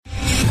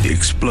the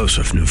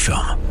explosive new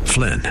film,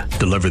 Flynn,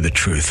 Deliver the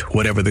Truth,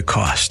 Whatever the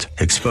Cost,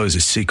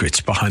 exposes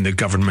secrets behind the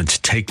government's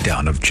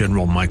takedown of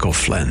General Michael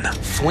Flynn.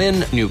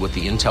 Flynn knew what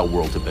the intel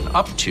world had been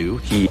up to.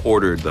 He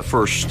ordered the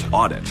first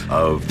audit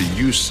of the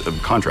use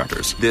of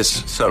contractors.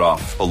 This set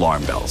off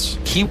alarm bells.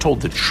 He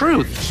told the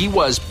truth. He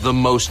was the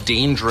most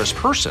dangerous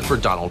person for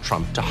Donald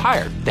Trump to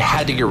hire. They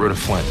had to get rid of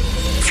Flynn.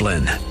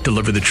 Flynn,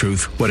 Deliver the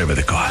Truth, Whatever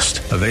the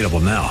Cost. Available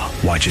now.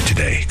 Watch it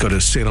today. Go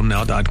to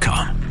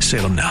salemnow.com.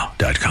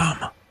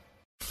 salemnow.com.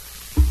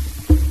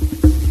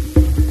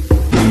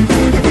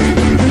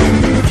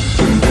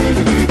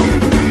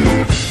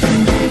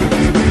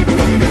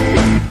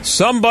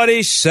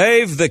 Somebody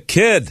save the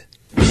kid.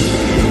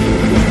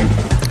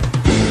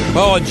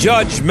 Well, a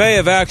judge may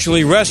have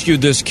actually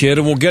rescued this kid,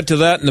 and we'll get to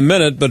that in a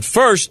minute. But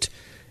first,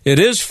 it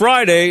is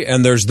Friday,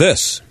 and there's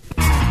this.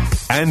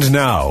 And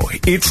now,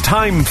 it's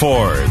time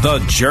for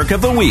The Jerk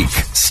of the Week,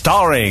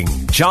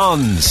 starring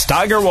John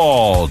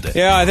Steigerwald.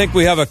 Yeah, I think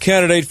we have a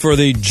candidate for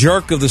the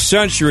Jerk of the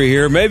Century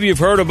here. Maybe you've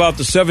heard about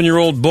the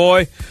 7-year-old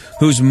boy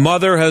whose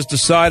mother has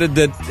decided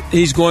that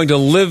he's going to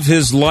live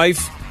his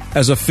life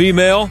as a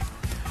female.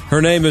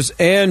 Her name is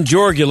Ann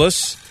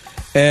Jorgulis,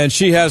 and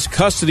she has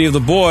custody of the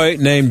boy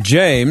named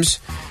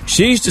James.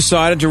 She's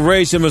decided to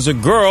raise him as a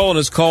girl and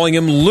is calling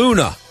him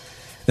Luna.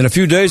 And a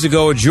few days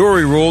ago, a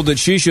jury ruled that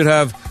she should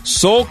have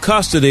sole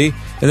custody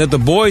and that the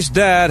boy's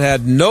dad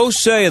had no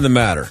say in the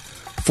matter.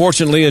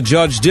 Fortunately, a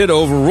judge did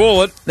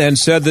overrule it and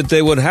said that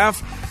they would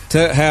have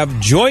to have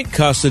joint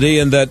custody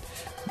and that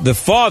the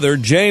father,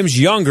 James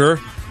Younger,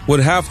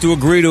 would have to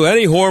agree to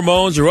any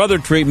hormones or other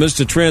treatments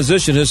to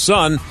transition his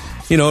son,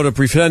 to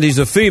pretend he's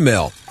a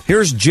female.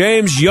 Here's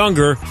James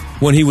Younger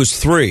when he was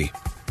 3.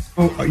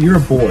 Oh, you're a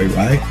boy,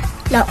 right?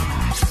 No,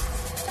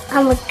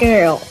 I'm a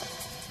girl.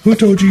 Who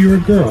told you you were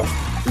a girl?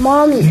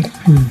 Mommy.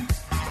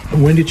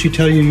 When did she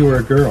tell you were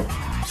a girl?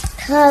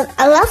 'Cause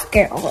I love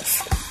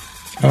girls.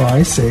 Oh,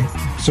 I see.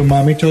 So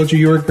Mommy told you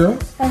you were a girl?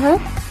 Uh-huh.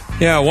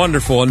 Yeah,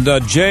 wonderful. And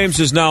James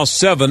is now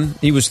 7.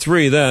 He was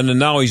 3 then, and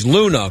now he's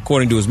Luna,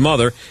 according to his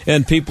mother,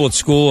 and people at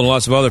school and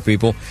lots of other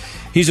people.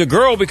 He's a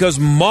girl because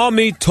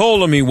Mommy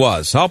told him he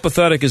was. How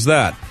pathetic is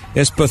that?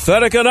 It's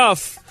pathetic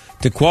enough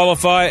to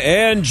qualify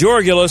Ann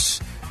Jorgulis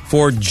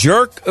for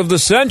Jerk of the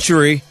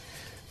Century,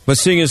 but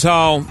seeing as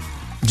how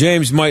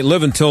James might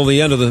live until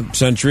the end of the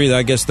century,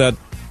 I guess that,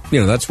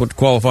 that's what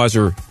qualifies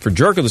her for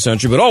Jerk of the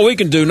Century. But all we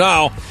can do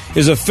now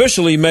is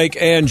officially make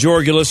Ann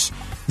Jorgulis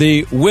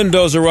the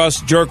Windows R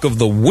Us Jerk of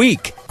the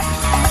Week.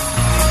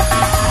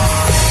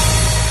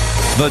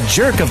 The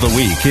Jerk of the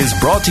Week is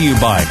brought to you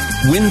by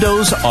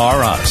Windows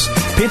R Us,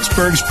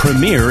 Pittsburgh's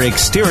premier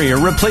exterior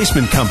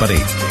replacement company.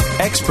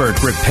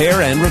 Expert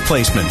repair and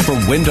replacement for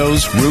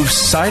windows, roofs,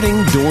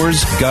 siding,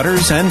 doors,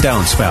 gutters, and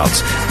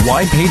downspouts.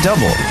 Why pay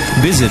double?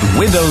 Visit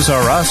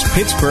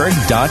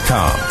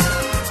WindowsRUsPittsburgh.com.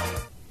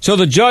 So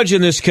the judge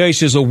in this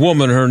case is a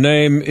woman. Her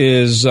name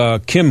is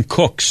Kim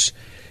Cooks.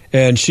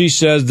 And she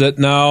says that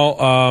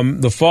now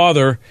the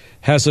father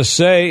has a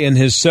say in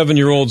his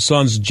 7-year-old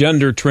son's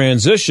gender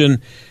transition.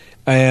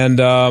 And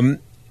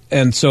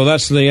so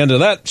that's the end of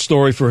that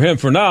story for him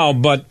for now,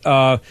 but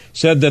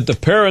said that the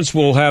parents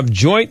will have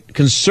joint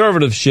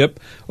conservatorship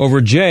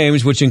over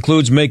James, which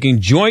includes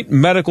making joint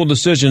medical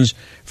decisions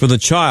for the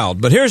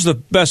child. But here's the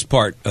best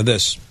part of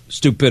this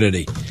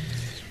stupidity.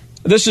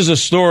 This is a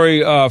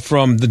story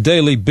from the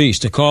Daily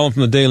Beast, a column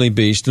from the Daily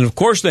Beast. And, of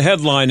course, the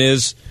headline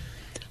is,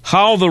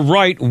 How the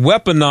Right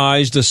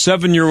Weaponized a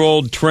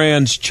 7-Year-Old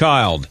Trans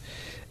Child.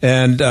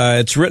 And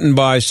it's written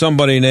by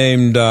somebody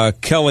named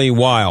Kelly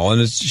Weil.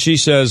 And she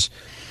says,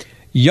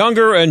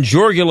 Younger and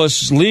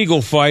Jorgulis'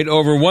 legal fight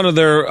over one of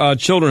their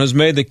children has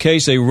made the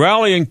case a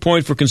rallying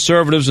point for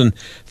conservatives, and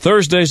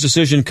Thursday's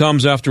decision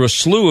comes after a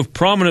slew of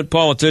prominent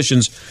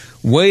politicians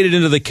waded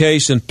into the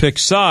case and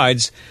picked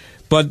sides.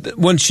 But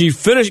when she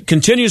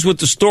continues with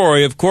the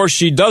story, of course,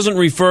 she doesn't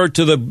refer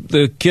to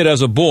the kid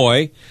as a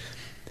boy.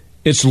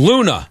 It's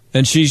Luna,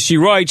 and she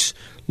writes,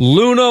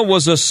 Luna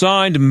was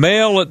assigned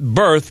male at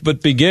birth,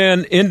 but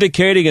began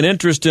indicating an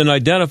interest in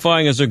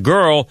identifying as a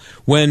girl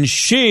when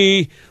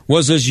she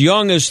was as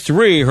young as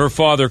 3, her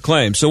father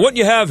claims. So what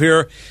you have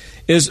here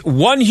is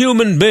one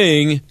human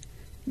being,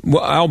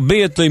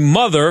 albeit the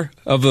mother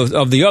of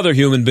the other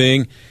human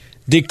being,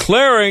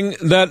 declaring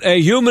that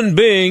a human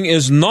being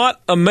is not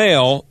a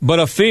male, but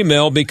a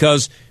female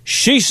because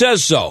she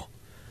says so.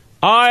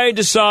 I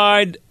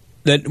decide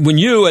that when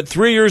you, at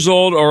 3 years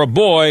old, are a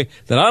boy,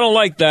 that I don't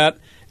like that,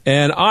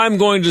 and I'm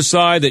going to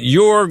decide that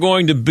you're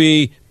going to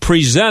be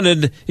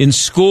presented in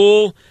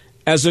school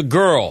as a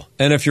girl.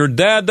 And if your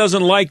dad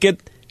doesn't like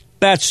it,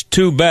 that's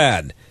too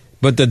bad.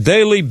 But the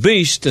Daily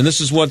Beast, and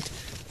this is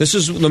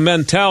the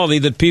mentality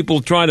that people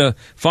trying to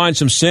find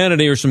some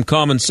sanity or some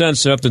common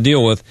sense have to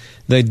deal with.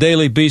 The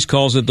Daily Beast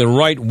calls it the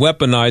right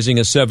weaponizing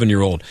a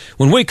 7-year-old.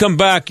 When we come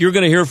back, you're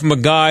going to hear from a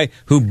guy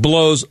who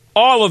blows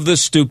all of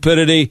this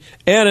stupidity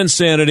and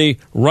insanity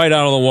right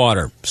out of the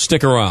water.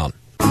 Stick around.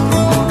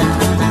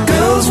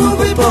 Girls will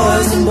be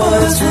boys and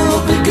boys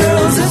will be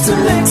girls. It's a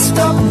mixed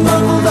up,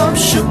 muddled up,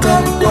 shook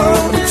up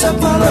world. It's a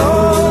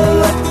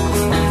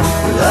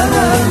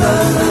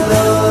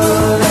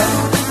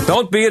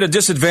Don't be at a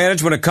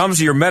disadvantage when it comes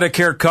to your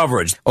Medicare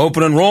coverage.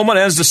 Open enrollment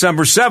ends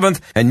December 7th,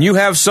 and you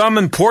have some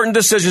important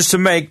decisions to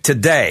make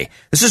today.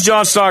 This is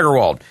John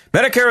Steigerwald.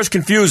 Medicare is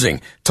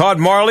confusing. Todd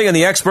Marley and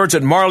the experts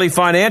at Marley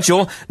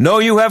Financial know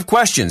you have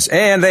questions,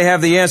 and they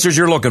have the answers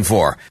you're looking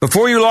for.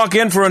 Before you lock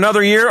in for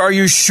another year, are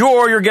you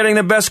sure you're getting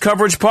the best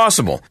coverage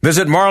possible?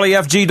 Visit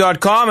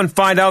MarleyFG.com and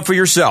find out for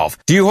yourself.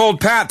 Do you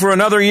hold pat for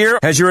another year?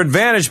 Has your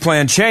Advantage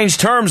plan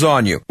changed terms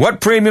on you? What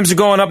premiums are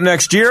going up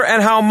next year,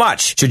 and how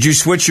much? Should you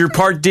switch your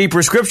Part D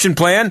prescription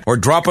plan or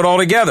drop it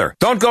altogether?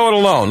 Don't go it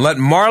alone. Let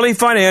Marley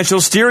Financial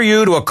steer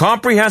you to a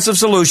comprehensive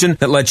solution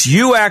that lets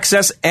you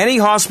access any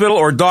hospital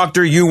or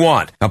doctor you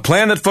want. A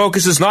plan that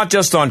focuses not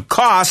just on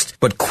cost,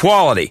 but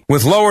quality,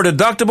 with lower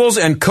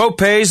deductibles and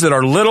co-pays that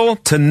are little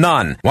to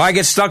none. Why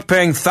get stuck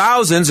paying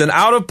thousands in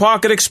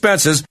out-of-pocket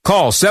expenses?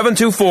 Call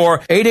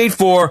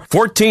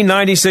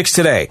 724-884-1496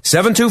 today.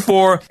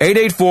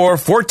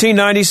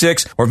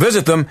 724-884-1496 or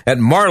visit them at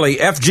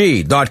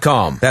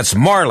marleyfg.com. That's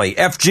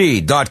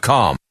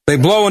marleyfg.com. They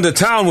blow into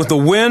town with the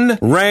wind,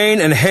 rain,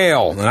 and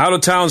hail. And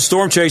out-of-town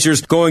storm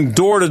chasers going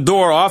door to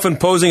door, often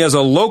posing as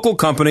a local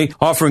company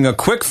offering a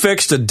quick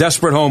fix to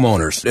desperate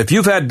homeowners. If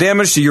you've had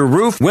damage to your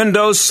roof,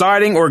 windows,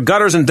 siding, or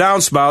gutters and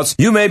downspouts,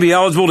 you may be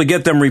eligible to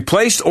get them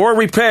replaced or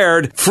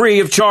repaired free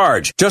of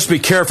charge. Just be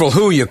careful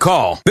who you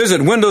call.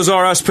 Visit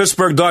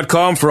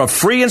WindowsRUsPittsburgh.com for a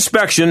free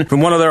inspection from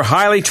one of their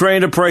highly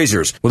trained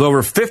appraisers. With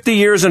over 50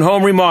 years in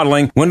home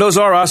remodeling, Windows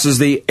R Us is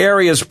the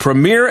area's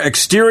premier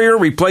exterior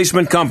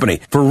replacement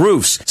company for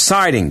roofs,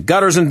 siding,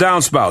 gutters and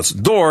downspouts,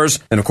 doors,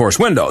 and of course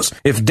windows.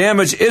 If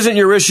damage isn't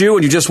your issue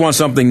and you just want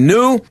something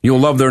new, you'll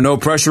love their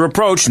no-pressure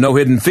approach, no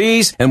hidden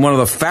fees, and one of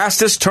the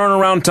fastest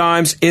turnaround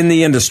times in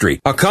the industry.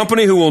 A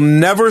company who will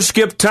never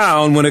skip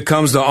town when it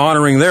comes to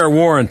honoring their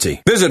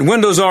warranty. Visit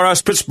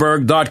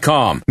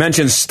WindowsRUsPittsburgh.com.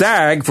 Mention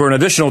STAG for an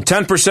additional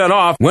 10%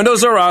 off.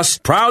 Windows R Us,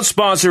 proud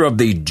sponsor of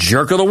the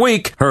Jerk of the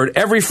Week, heard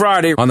every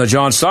Friday on the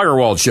John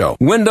Steigerwald Show.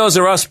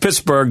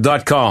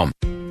 WindowsRUsPittsburgh.com.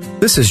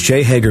 This is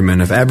Jay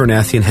Hagerman of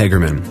Abernathy &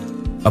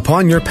 Hagerman.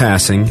 Upon your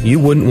passing, you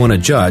wouldn't want a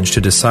judge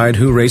to decide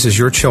who raises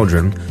your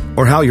children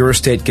or how your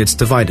estate gets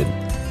divided.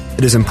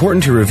 It is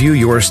important to review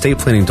your estate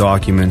planning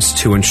documents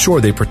to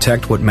ensure they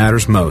protect what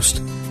matters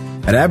most.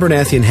 At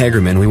Abernathy &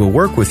 Hagerman, we will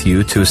work with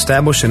you to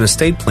establish an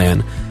estate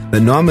plan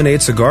that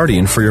nominates a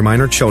guardian for your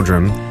minor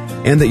children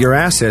and that your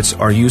assets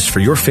are used for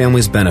your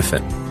family's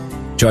benefit.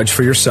 Judge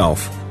for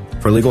yourself.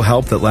 For legal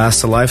help that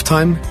lasts a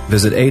lifetime,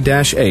 visit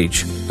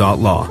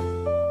a-h.law.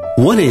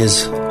 What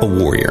is a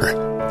warrior?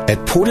 At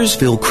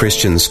Portersville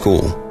Christian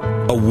School,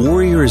 a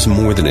warrior is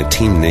more than a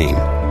team name.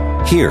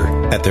 Here,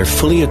 at their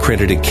fully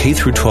accredited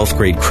K-12th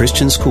grade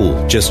Christian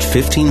school, just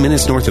 15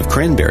 minutes north of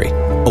Cranberry,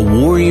 a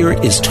warrior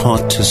is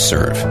taught to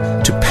serve,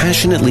 to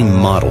passionately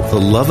model the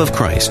love of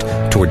Christ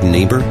toward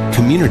neighbor,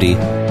 community,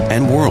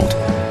 and world.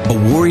 A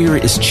warrior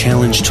is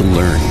challenged to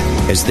learn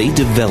as they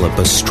develop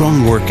a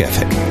strong work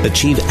ethic,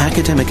 achieve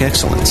academic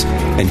excellence,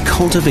 and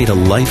cultivate a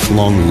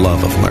lifelong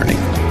love of learning.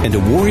 And a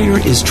warrior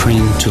is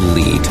trained to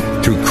lead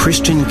through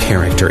Christian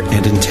character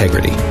and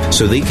integrity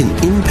so they can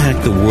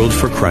impact the world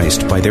for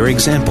Christ by their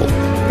example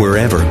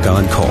wherever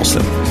God calls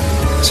them.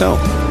 So,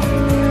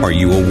 are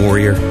you a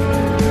warrior?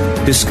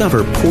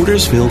 Discover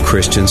Portersville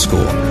Christian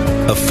School,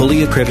 a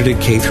fully accredited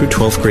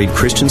K-12th grade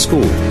Christian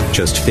school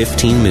just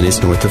 15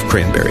 minutes north of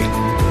Cranberry,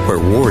 where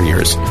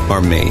warriors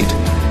are made.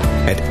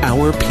 At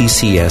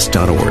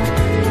ourpcs.org.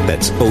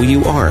 That's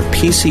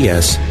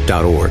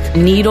OURPCS.org.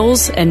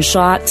 Needles and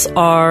shots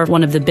are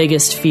one of the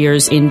biggest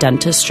fears in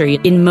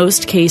dentistry. In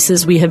most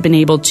cases, we have been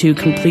able to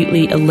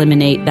completely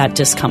eliminate that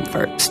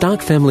discomfort.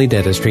 Stock Family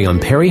Dentistry on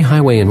Perry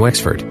Highway in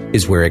Wexford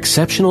is where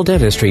exceptional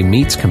dentistry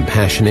meets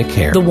compassionate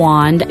care. The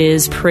wand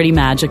is pretty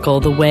magical,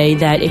 the way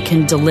that it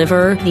can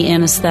deliver the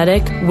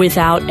anesthetic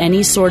without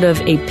any sort of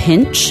a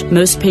pinch.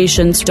 Most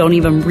patients don't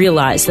even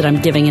realize that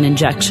I'm giving an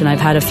injection. I've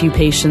had a few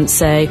patients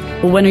say,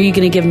 well, when are you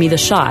going to give me the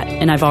shot?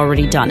 And I've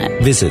already done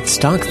it. Visit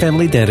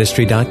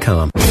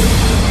StockFamilyDentistry.com.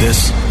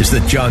 This is the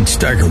John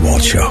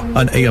Steigerwald Show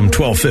on AM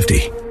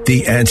 1250.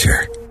 The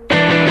Answer.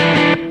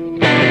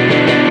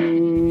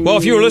 Well,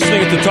 if you were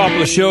listening at the top of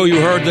the show, you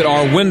heard that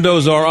our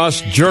Windows R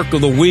Us Jerk of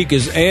the Week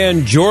is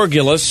Ann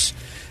Jorgulus,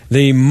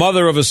 the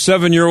mother of a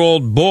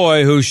 7-year-old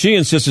boy who she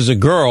insists is a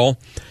girl.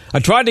 I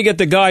tried to get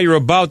the guy you're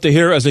about to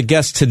hear as a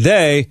guest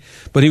today,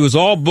 but he was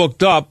all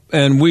booked up,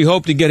 and we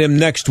hope to get him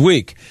next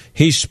week.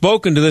 He's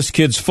spoken to this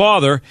kid's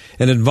father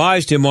and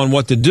advised him on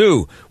what to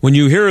do. When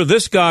you hear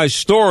this guy's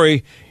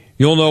story,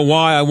 you'll know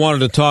why I wanted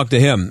to talk to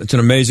him. It's an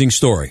amazing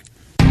story.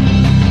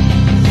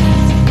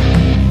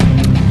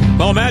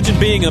 Well, imagine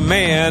being a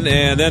man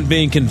and then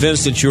being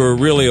convinced that you're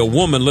really a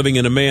woman living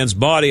in a man's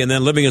body and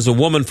then living as a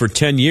woman for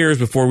 10 years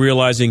before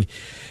realizing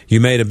you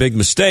made a big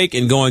mistake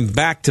and going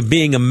back to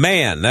being a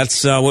man.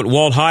 That's what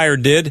Walt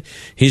Heyer did.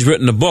 He's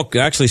written a book,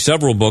 actually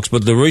several books,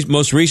 but the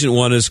most recent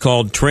one is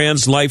called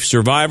Trans Life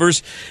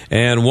Survivors,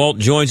 and Walt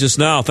joins us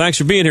now. Thanks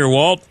for being here,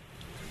 Walt.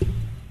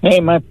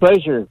 Hey, my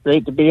pleasure.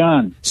 Great to be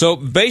on. So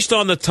based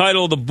on the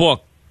title of the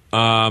book,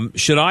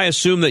 should I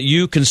assume that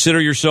you consider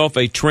yourself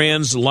a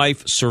trans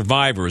life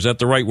survivor? Is that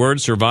the right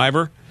word,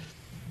 survivor?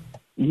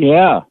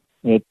 Yeah,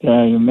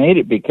 you made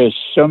it, because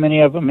so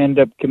many of them end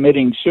up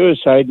committing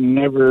suicide and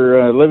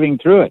never living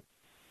through it.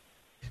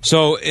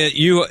 So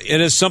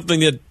it is something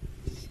that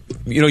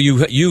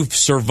you've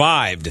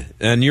survived,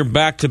 and you're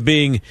back to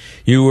being.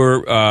 You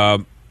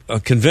were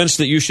convinced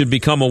that you should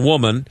become a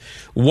woman.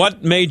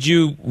 What made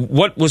you?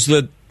 What was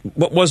it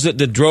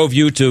that drove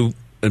you to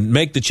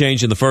make the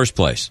change in the first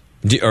place?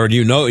 Or do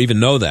you even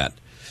know that?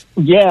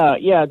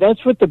 Yeah,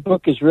 that's what the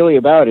book is really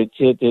about. It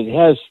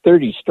has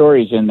 30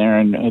 stories in there,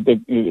 and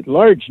a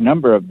large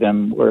number of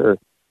them were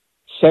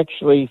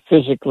sexually,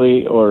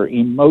 physically, or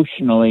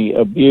emotionally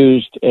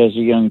abused as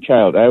a young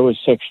child. I was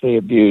sexually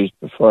abused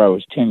before I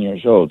was 10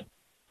 years old.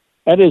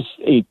 That is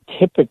a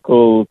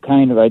typical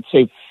kind of, I'd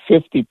say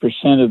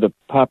 50% of the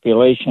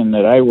population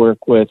that I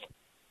work with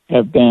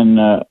have been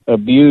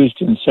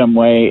abused in some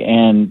way,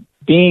 and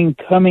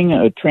becoming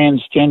a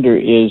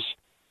transgender is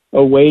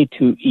a way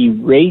to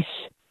erase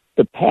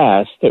the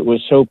past that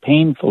was so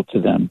painful to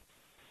them.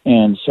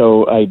 And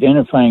so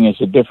identifying as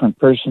a different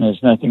person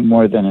is nothing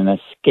more than an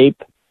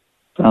escape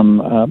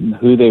from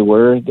who they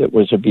were that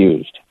was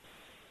abused.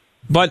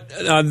 But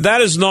that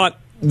is not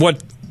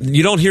what,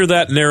 you don't hear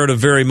that narrative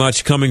very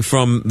much coming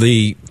from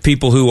the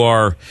people who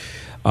are,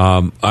 I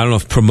don't know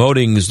if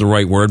promoting is the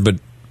right word,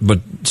 but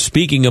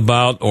speaking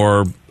about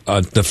or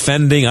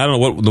defending, I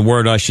don't know what the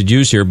word I should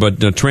use here, but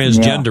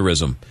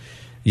transgenderism. Yeah.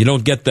 You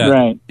don't get that.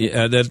 Right.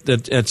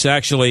 It's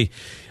actually,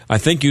 I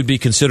think you'd be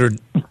considered,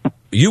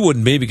 you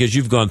wouldn't be because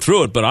you've gone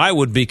through it, but I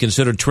would be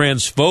considered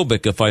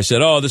transphobic if I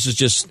said, oh, this is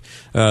just,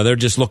 they're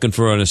just looking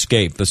for an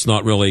escape. It's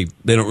not really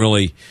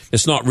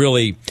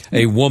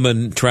a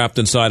woman trapped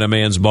inside a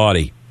man's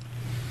body.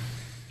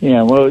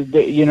 Yeah, well,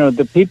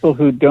 the people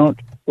who don't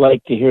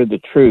like to hear the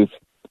truth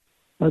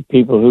are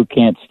people who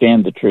can't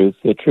stand the truth.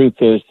 The truth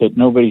is that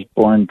nobody's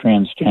born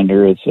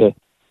transgender. It's a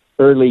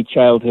early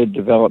childhood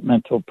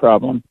developmental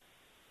problem.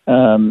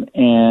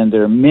 And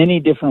there are many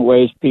different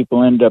ways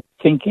people end up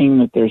thinking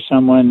that there's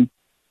someone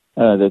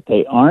that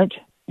they aren't,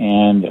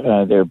 and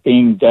they're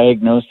being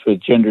diagnosed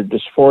with gender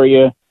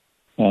dysphoria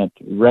at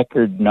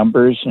record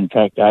numbers. In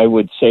fact, I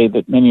would say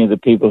that many of the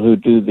people who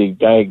do the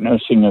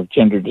diagnosing of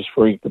gender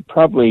dysphoria could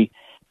probably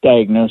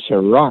diagnose a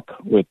rock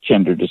with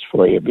gender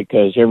dysphoria,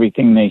 because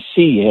everything they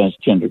see has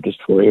gender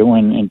dysphoria,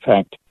 when in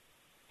fact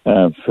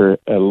for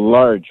a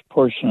large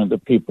portion of the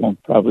people,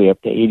 probably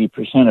up to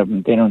 80% of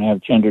them, they don't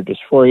have gender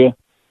dysphoria.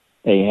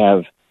 They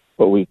have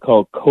what we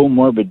call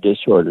comorbid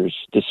disorders,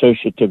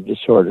 dissociative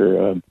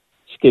disorder,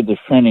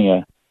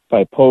 schizophrenia,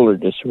 bipolar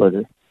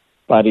disorder,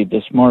 body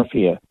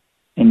dysmorphia,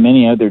 and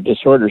many other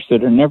disorders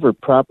that are never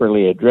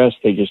properly addressed.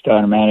 They just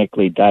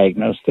automatically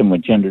diagnose them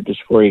with gender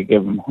dysphoria,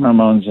 give them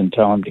hormones, and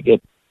tell them to get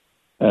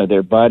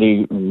their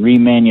body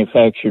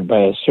remanufactured by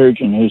a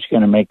surgeon who's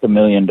going to make $1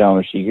 million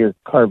a year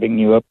carving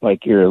you up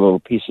like you're a little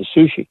piece of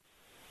sushi.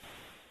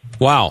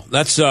 Wow,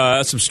 that's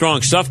some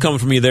strong stuff coming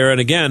from you there.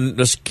 And again,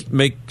 just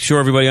make sure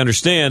everybody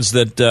understands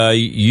that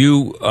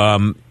you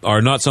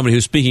are not somebody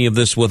who's speaking of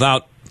this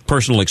without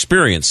personal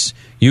experience.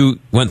 You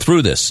went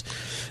through this.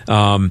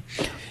 And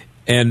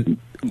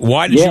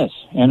why did you... Yes,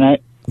 and I...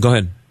 Go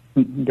ahead.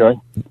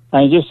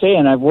 I just say,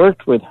 and I've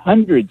worked with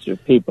hundreds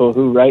of people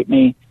who write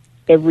me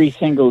every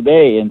single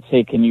day and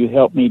say, can you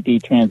help me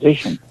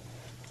detransition?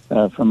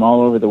 From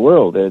all over the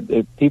world.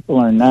 People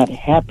are not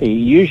happy.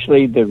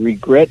 Usually the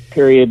regret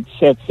period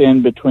sets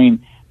in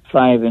between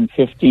 5 and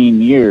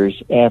 15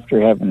 years after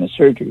having the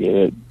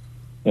surgery.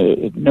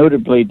 It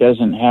notably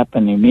doesn't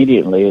happen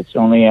immediately. It's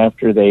only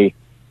after they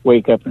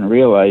wake up and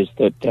realize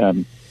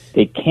that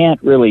they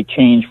can't really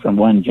change from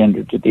one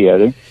gender to the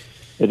other,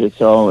 that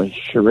it's all a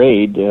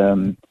charade,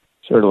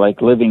 sort of like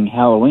living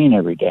Halloween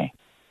every day.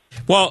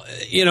 Well,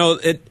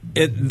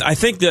 I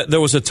think that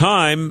there was a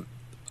time,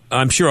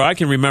 I'm sure I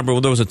can remember,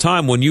 there was a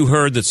time when you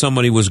heard that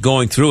somebody was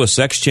going through a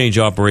sex change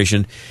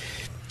operation.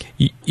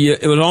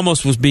 It would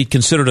almost be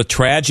considered a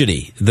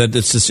tragedy. That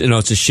it's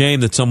a shame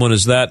that someone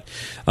is that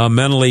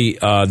mentally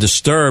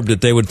disturbed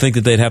that they would think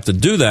that they'd have to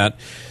do that.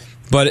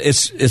 But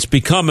it's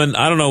becoming,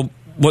 I don't know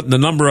what the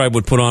number I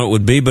would put on it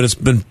would be, but it's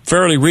been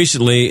fairly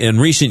recently, in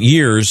recent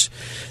years,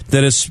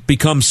 that it's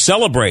become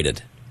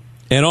celebrated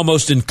and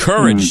almost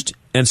encouraged.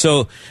 And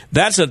so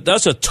that's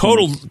a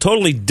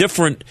totally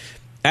different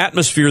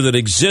atmosphere that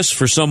exists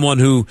for someone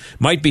who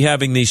might be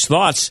having these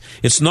thoughts.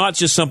 It's not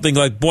just something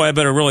like, boy, I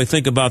better really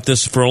think about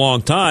this for a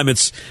long time.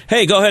 It's,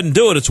 hey, go ahead and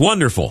do it. It's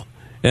wonderful.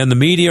 And the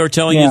media are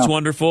telling you it's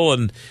wonderful,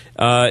 and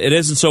it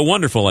isn't so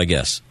wonderful, I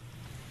guess.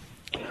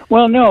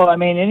 Well, no, I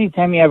mean,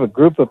 anytime you have a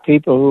group of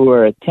people who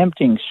are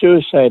attempting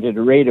suicide at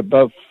a rate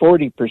above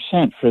 40%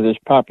 for this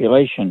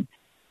population,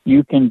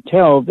 you can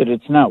tell that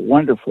it's not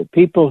wonderful.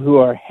 People who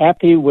are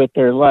happy with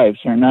their lives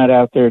are not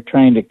out there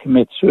trying to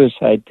commit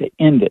suicide to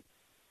end it.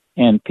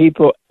 And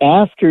people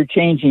after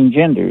changing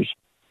genders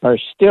are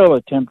still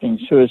attempting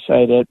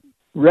suicide at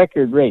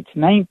record rates,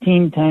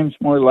 19 times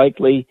more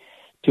likely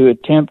to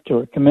attempt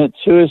or commit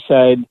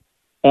suicide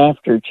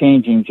after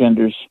changing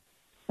genders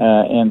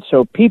And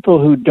so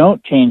people who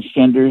don't change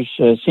genders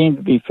seem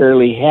to be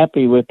fairly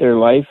happy with their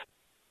life,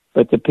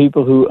 but the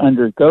people who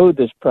undergo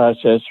this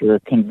process or are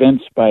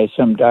convinced by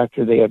some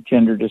doctor they have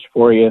gender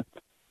dysphoria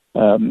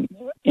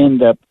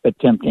end up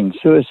attempting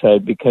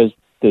suicide because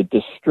the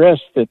distress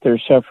that they're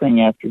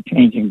suffering after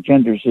changing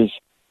genders is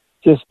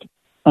just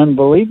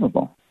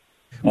unbelievable.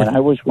 And I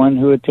was one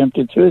who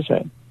attempted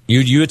suicide.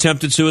 You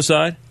attempted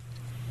suicide?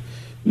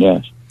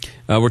 Yes.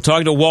 We're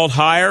talking to Walt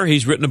Heyer.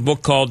 He's written a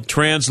book called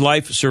Trans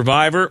Life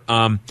Survivor.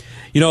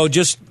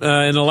 Just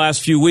in the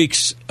last few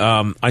weeks,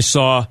 I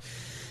saw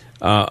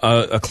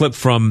a clip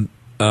from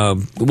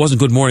it wasn't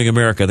Good Morning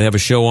America. They have a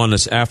show on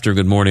this after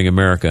Good Morning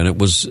America, and it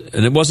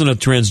wasn't a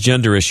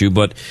transgender issue,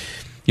 but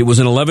it was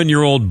an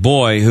 11-year-old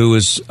boy who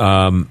was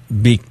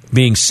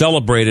being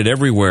celebrated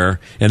everywhere,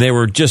 and they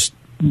were just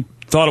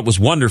thought it was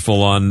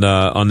wonderful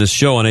on this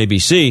show on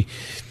ABC.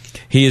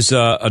 He is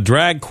a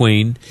drag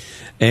queen,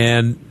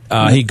 and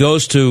he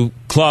goes to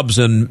clubs,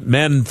 and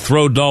men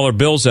throw dollar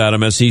bills at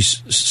him as he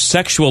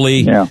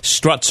sexually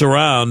struts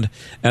around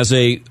as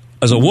a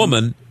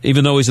woman,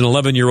 even though he's an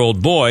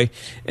 11-year-old boy.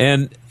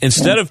 And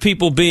instead of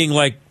people being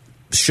like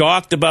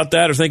shocked about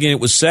that or thinking it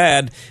was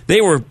sad,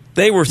 they were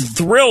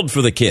thrilled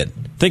for the kid,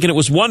 thinking it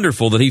was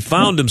wonderful that he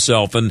found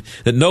himself and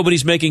that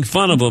nobody's making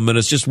fun of him, and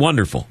it's just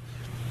wonderful.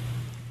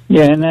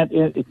 Yeah, and that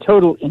is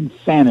total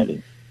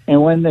insanity.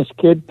 And when this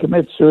kid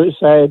commits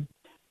suicide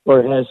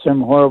or has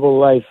some horrible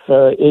life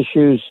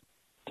issues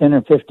 10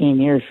 or 15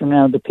 years from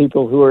now, the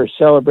people who are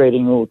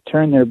celebrating will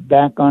turn their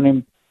back on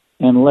him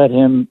and let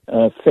him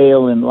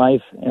fail in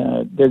life.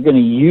 They're going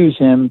to use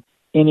him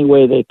any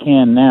way they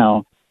can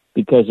now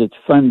because it's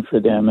fun for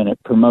them and it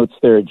promotes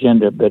their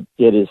agenda. But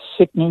it is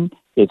sickening,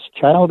 it's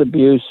child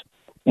abuse,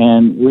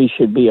 and we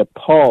should be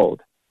appalled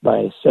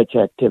by such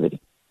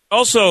activity.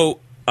 Also,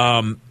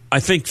 I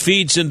think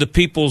feeds into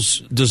people's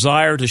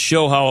desire to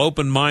show how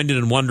open-minded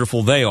and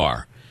wonderful they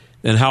are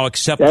and how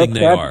accepting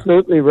they are. That's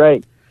absolutely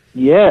right.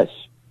 Yes.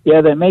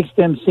 Yeah, that makes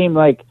them seem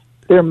like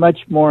they're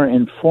much more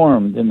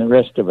informed than the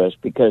rest of us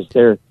because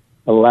they're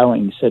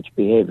allowing such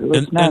behavior.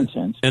 It's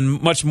nonsense.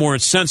 And much more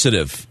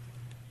sensitive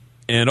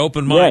and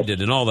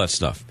open-minded and all that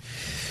stuff.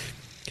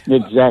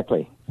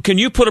 Exactly. Can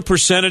you put a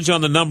percentage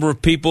on the number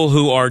of people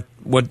who are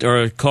what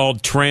are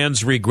called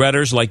trans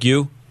regretters like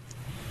you?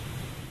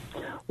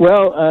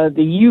 Well,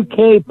 the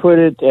UK put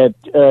it at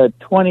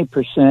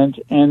 20%,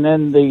 and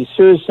then the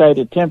suicide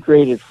attempt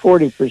rate at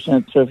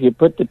 40%. So if you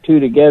put the two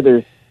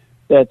together,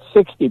 that's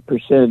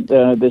 60%.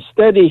 The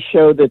studies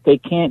show that they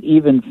can't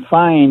even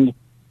find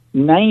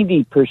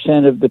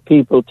 90% of the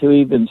people to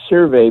even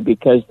survey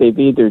because they've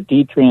either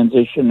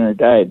detransitioned or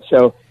died.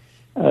 So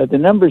the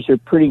numbers are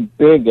pretty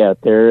big out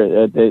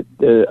there.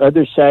 The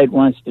other side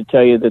wants to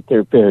tell you that they're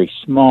a very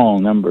small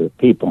number of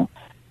people.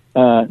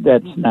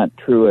 That's not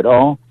true at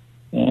all.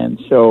 And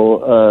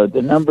so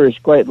the number is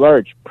quite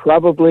large.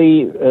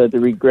 Probably the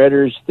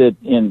regretters that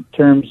in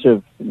terms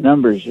of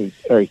numbers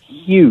are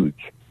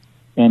huge.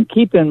 And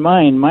keep in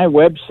mind, my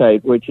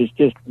website, which is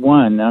just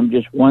one, I'm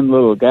just one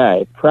little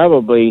guy,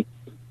 probably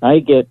I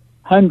get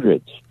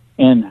hundreds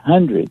and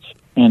hundreds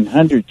and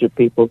hundreds of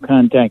people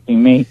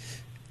contacting me,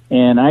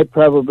 and I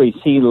probably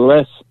see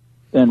less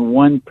than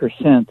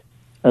 1%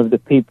 of the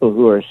people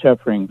who are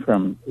suffering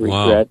from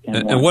regret.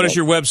 Wow. And what is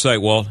your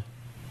website, Walt?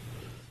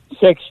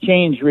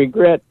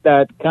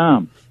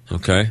 sexchangeregret.com.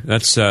 Okay,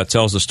 that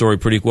tells the story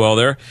pretty well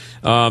there.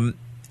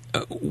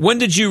 When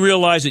did you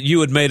realize that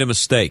you had made a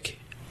mistake?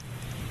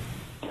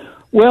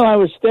 Well, I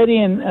was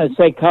studying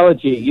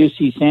psychology at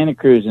UC Santa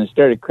Cruz and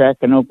started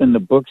cracking open the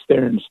books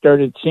there and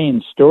started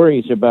seeing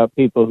stories about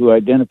people who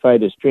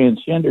identified as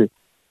transgender.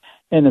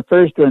 And the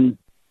first one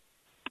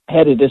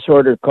had a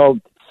disorder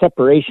called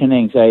separation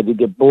anxiety.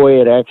 The boy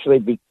had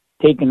actually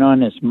taken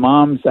on his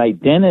mom's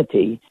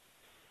identity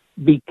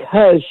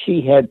because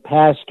she had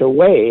passed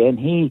away, and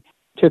he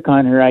took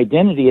on her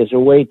identity as a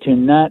way to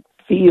not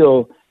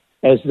feel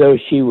as though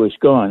she was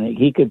gone.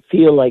 He could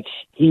feel like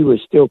he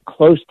was still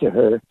close to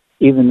her,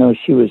 even though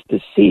she was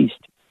deceased,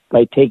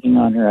 by taking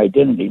on her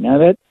identity. Now,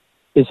 that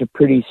is a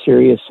pretty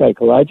serious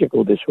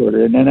psychological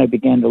disorder. And then I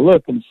began to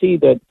look and see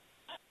that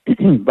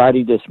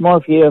body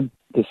dysmorphia,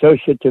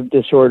 dissociative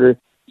disorder,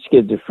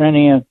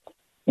 schizophrenia,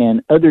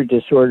 and other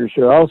disorders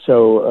are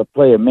also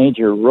play a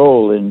major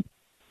role in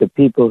the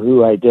people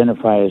who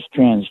identify as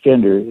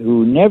transgender,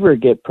 who never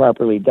get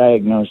properly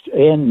diagnosed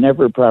and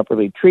never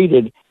properly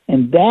treated.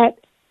 And that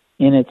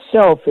in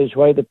itself is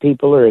why the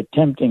people are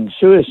attempting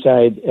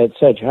suicide at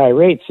such high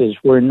rates, is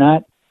we're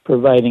not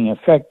providing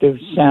effective,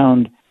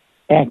 sound,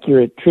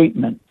 accurate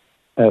treatment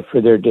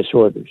for their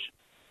disorders.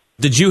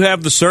 Did you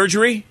have the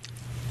surgery?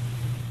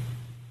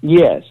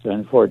 Yes,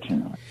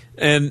 unfortunately.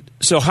 And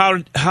so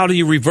how do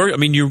you reverse? I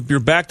mean, you're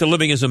back to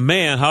living as a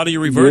man. How do you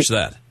reverse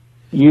that?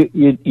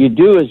 You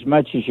do as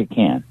much as you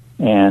can.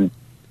 And,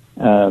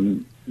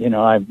 I'm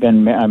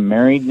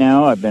married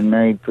now. I've been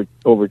married for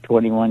over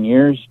 21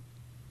 years.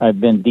 I've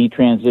been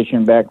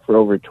detransitioned back for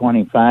over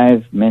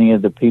 25. Many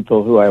of the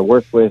people who I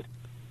work with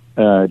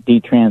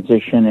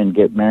detransition and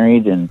get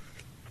married, and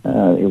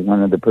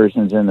One of the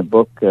persons in the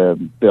book,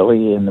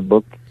 Billy, in the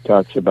book,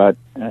 talks about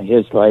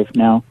his life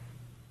now.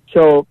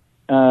 So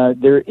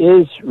there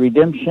is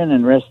redemption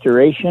and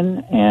restoration,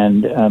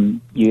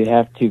 and you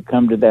have to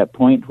come to that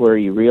point where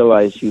you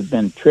realize you've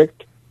been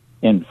tricked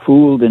and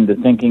fooled into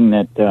thinking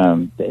that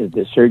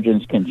the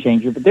surgeons can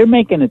change you. But they're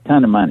making a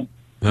ton of money.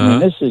 I mean,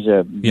 this is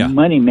a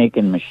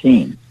money-making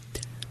machine.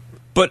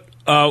 But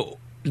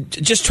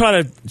just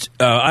try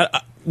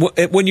to...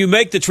 when you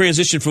make the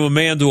transition from a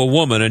man to a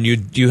woman and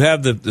you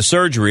have the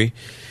surgery,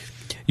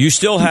 you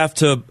still have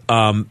to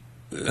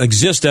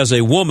exist as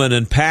a woman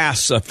and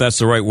pass, if that's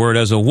the right word,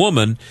 as a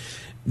woman.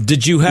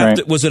 Did you have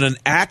to, was it an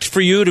act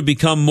for you to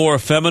become more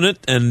effeminate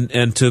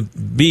and to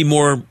be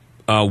more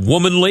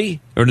womanly,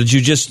 or did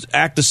you just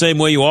act the same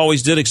way you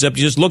always did, except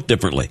you just looked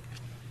differently?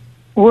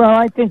 Well,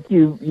 I think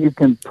you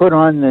can put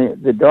on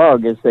the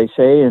dog, as they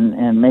say,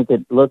 and make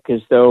it look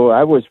as though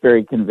I was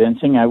very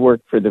convincing. I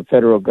worked for the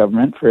federal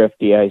government, for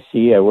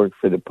FDIC. I worked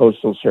for the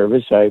Postal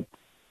Service. I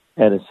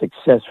had a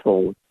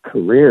successful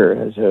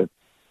career as a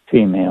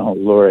female,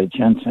 Laura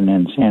Jensen,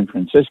 in San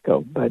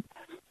Francisco. But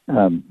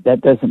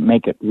that doesn't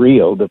make it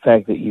real. The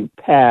fact that you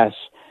pass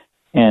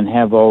and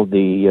have all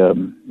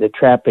the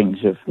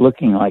trappings of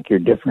looking like you're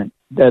different,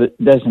 that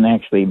doesn't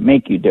actually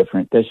make you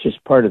different. That's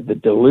just part of the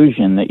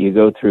delusion that you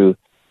go through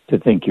to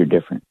think you're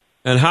different.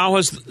 And how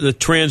has the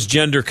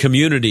transgender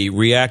community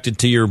reacted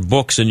to your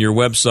books and your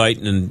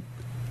website and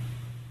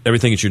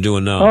everything that you're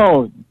doing now?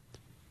 Oh,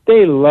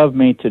 they love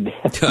me to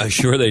death.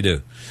 Sure they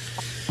do.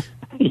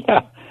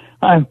 Yeah,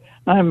 I'm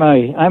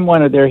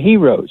one of their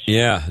heroes.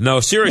 Yeah. No,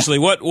 seriously,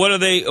 what are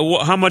they?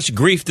 How much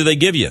grief do they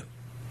give you?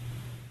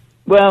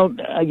 Well,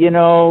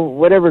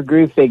 whatever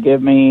grief they give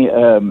me,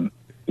 I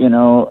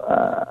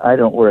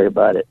don't worry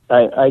about it.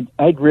 I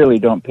really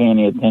don't pay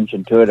any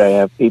attention to it. I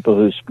have people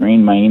who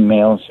screen my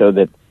email so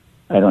that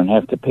I don't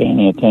have to pay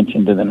any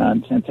attention to the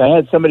nonsense. I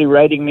had somebody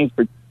writing me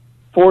for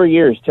 4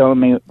 years telling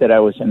me that I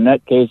was a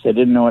nutcase, I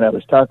didn't know what I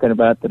was talking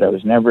about, that I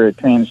was never a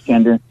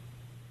transgender.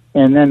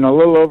 And then a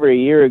little over a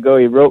year ago,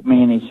 he wrote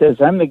me and he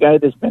says, I'm the guy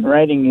that's been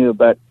writing you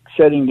about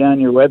shutting down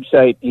your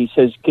website. He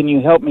says, can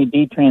you help me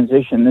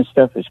detransition? This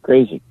stuff is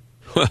crazy.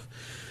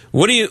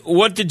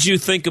 What did you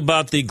think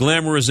about the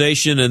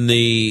glamorization and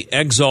the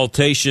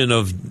exaltation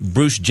of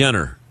Bruce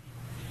Jenner?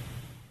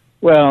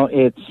 Well,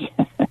 it's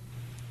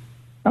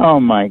oh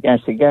my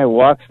gosh, the guy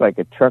walks like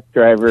a truck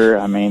driver.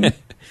 I mean,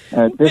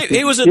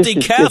 he was a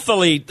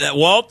decathlete,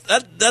 Walt.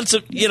 That's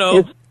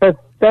it's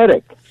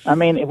pathetic. I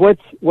mean,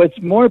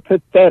 what's more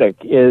pathetic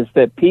is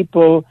that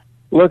people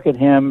look at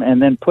him and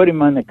then put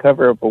him on the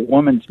cover of a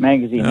woman's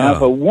magazine. Now,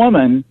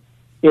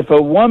 if a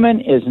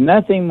woman is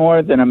nothing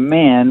more than a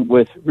man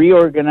with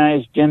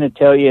reorganized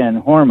genitalia and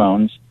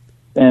hormones,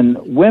 then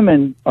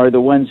women are the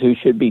ones who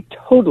should be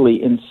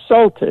totally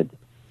insulted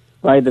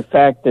by the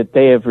fact that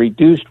they have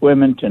reduced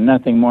women to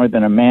nothing more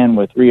than a man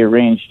with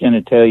rearranged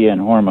genitalia and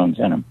hormones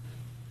in them.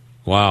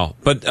 Wow.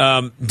 But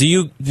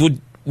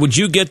would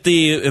you get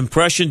the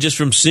impression just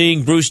from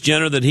seeing Bruce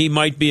Jenner that he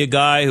might be a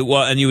guy who,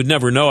 well, and you would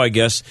never know, I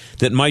guess,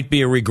 that might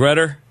be a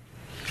regretter?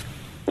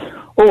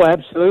 Oh,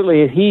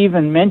 absolutely. He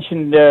even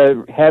mentioned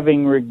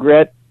having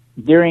regret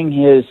during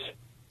his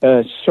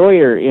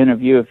Sawyer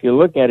interview. If you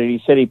look at it, he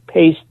said he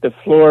paced the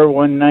floor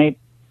one night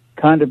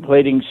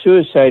contemplating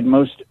suicide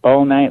most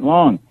all night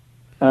long.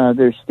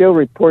 There's still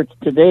reports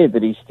today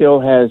that he still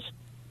has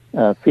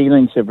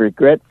feelings of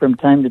regret from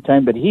time to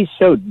time, but he's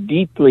so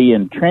deeply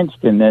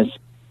entrenched in this,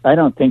 I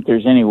don't think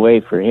there's any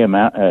way for him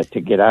to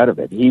get out of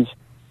it. He's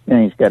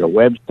got a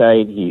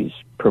website, he's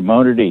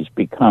promoted, he's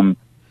become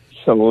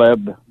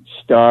celeb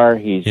star.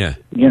 He's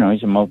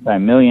he's a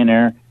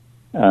multimillionaire.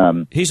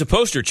 He's a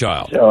poster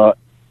child. So,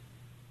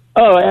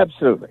 oh,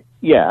 absolutely,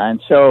 yeah.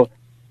 And so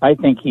I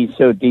think he's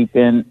so deep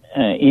in.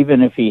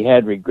 Even if he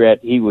had regret,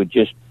 he would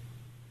just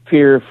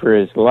fear for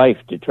his life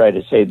to try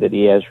to say that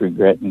he has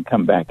regret and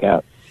come back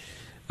out.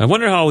 I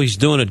wonder how he's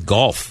doing at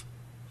golf,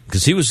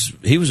 because he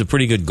was a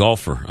pretty good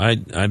golfer.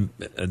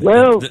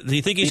 Do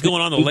you think he's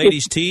going on the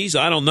ladies' tees?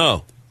 I don't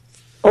know.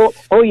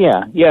 Oh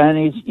yeah,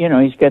 and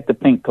he's got the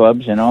pink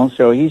clubs and all,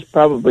 so he's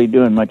probably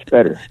doing much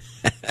better.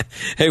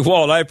 Hey,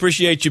 Walt, I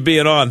appreciate you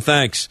being on.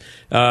 Thanks.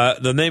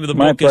 The name of the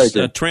book is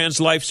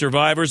Trans Life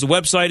Survivors. The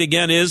website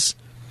again is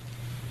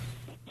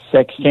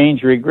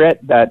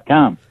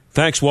sexchangeregret.com.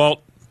 Thanks,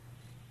 Walt.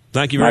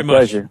 Thank you very much. My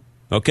pleasure.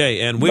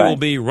 Okay, and we will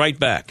be right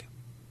back.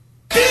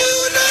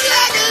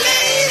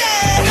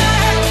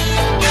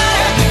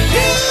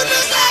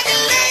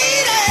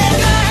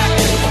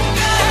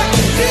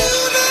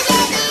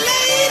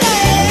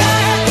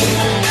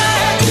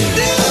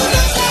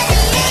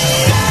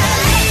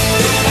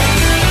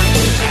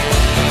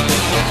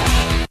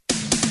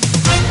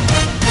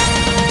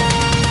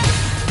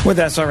 With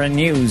SRN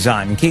News,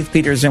 I'm Keith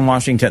Peters in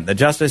Washington. The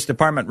Justice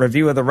Department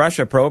review of the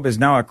Russia probe is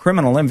now a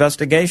criminal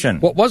investigation.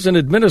 What was an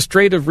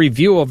administrative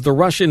review of the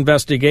Russia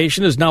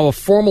investigation is now a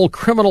formal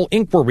criminal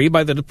inquiry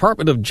by the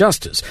Department of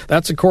Justice.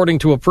 That's according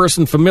to a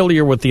person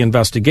familiar with the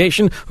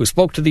investigation who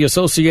spoke to the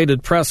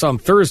Associated Press on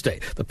Thursday.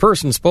 The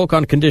person spoke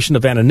on condition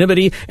of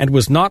anonymity and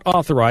was not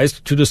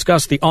authorized to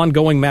discuss the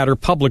ongoing matter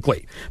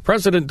publicly.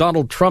 President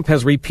Donald Trump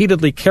has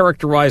repeatedly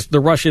characterized the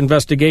Russia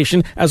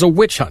investigation as a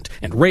witch hunt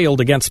and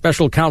railed against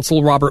special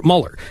counsel Robert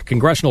Mueller.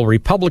 Congressional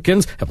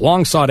Republicans have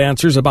long sought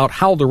answers about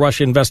how the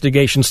Russia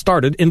investigation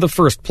started in the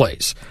first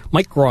place.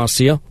 Mike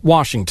Gracia,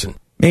 Washington.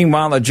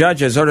 Meanwhile, the judge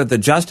has ordered the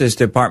Justice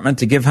Department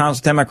to give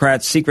House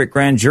Democrats secret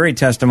grand jury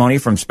testimony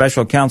from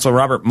special counsel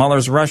Robert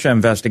Mueller's Russia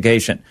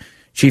investigation.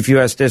 Chief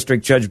U.S.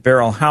 District Judge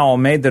Beryl Howell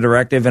made the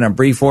directive in a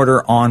brief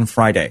order on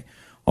Friday.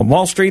 On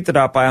Wall Street, the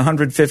Dow by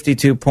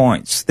 152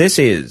 points. This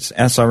is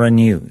SRN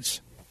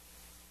News.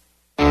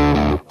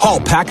 Haul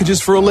packages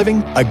for a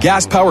living? A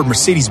gas-powered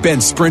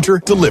Mercedes-Benz Sprinter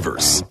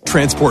delivers.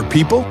 Transport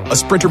people? A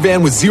Sprinter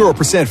van with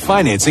 0%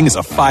 financing is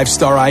a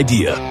 5-star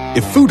idea.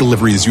 If food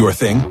delivery is your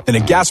thing, then a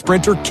gas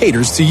Sprinter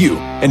caters to you.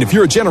 And if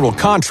you're a general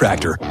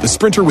contractor, the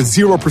Sprinter with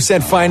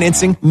 0%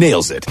 financing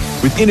nails it.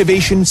 With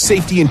innovation,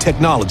 safety, and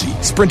technology,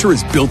 Sprinter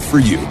is built for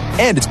you.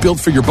 And it's built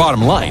for your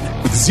bottom line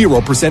with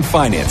 0%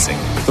 financing.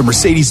 The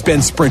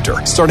Mercedes-Benz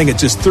Sprinter, starting at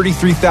just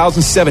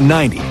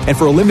 $33,790. And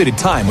for a limited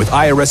time with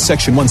IRS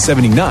Section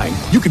 179,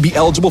 you could be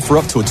eligible for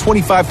up to a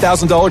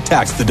 $25,000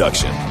 tax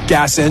deduction.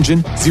 Gas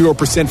engine,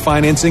 0%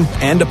 financing,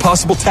 and a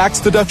possible tax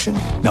deduction?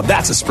 Now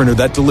that's a Sprinter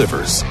that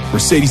delivers.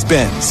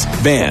 Mercedes-Benz.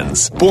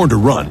 Vans. Born to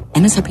run.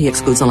 MSRP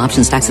excludes all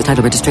options, taxes,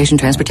 title, registration,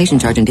 transportation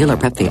charge, and dealer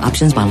prep fee.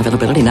 Options, bond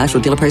availability, and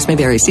actual dealer price may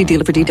vary. See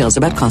dealer for details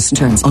about costs and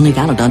terms. Only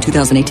valid on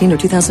 2018 or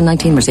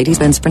 2019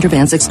 Mercedes-Benz Sprinter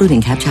vans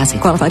excluding cab chassis.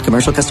 Qualified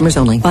commercial customers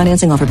only.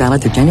 Financing offer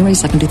valid through January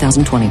 2nd,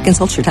 2020.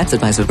 Consult your tax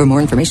advisor. For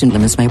more information,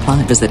 limits may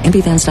apply. Visit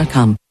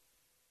mbvans.com.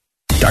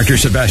 Dr.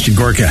 Sebastian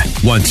Gorka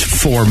wants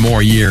 4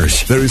 more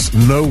years. There is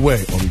no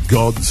way on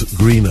God's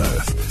green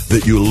earth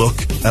that you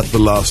look at the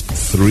last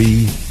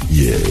 3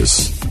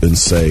 years and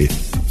say,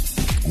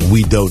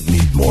 we don't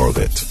need more of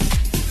it.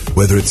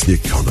 Whether it's the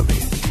economy,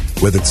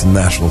 whether it's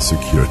national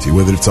security,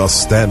 whether it's our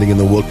standing in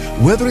the world,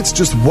 whether it's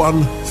just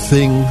one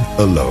thing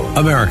alone.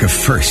 America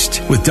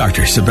First with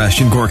Dr.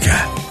 Sebastian Gorka.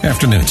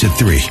 Afternoons at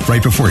 3,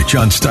 right before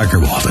John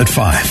Steigerwald at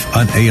 5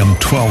 on AM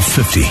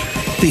 1250.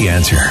 The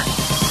Answer.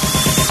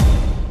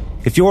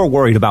 If you're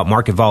worried about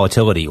market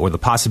volatility or the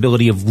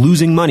possibility of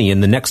losing money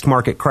in the next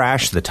market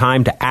crash, the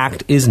time to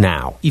act is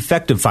now.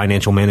 Effective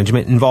financial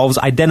management involves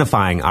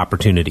identifying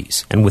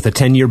opportunities. And with a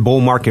 10-year bull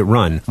market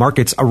run,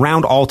 markets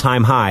around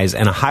all-time highs,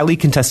 and a highly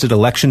contested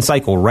election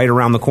cycle right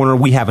around the corner,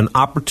 we have an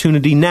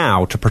opportunity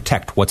now to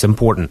protect what's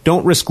important.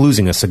 Don't risk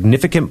losing a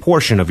significant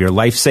portion of your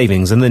life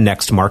savings in the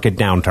next market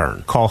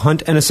downturn. Call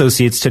Hunt &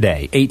 Associates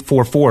today,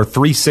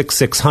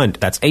 844-366-HUNT.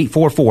 That's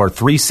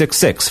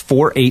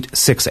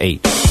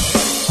 844-366-4868.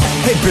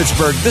 Hey,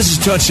 Pittsburgh, this is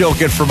Tony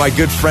Silkin for my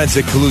good friends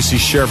at Calusi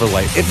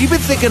Chevrolet. If you've been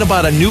thinking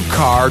about a new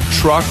car,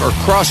 truck, or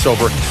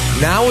crossover,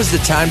 now is the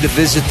time to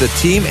visit the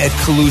team at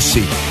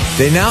Calusi.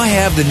 They now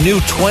have the new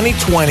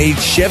 2020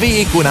 Chevy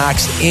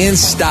Equinox in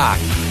stock.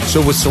 So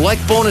with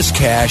select bonus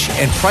cash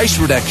and price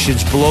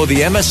reductions below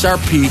the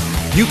MSRP,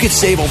 you could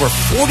save over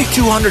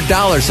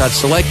 $4,200 on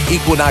select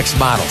Equinox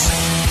models.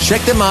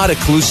 Check them out at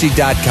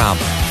Calusi.com.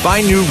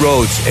 Find new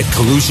roads at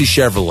Calusi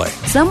Chevrolet.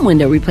 Some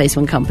window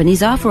replacement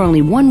companies offer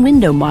only one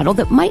window model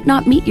that might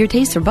not meet your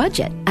taste or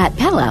budget. At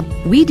Pella,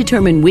 we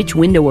determine which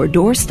window or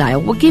door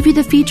style will give you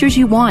the features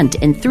you want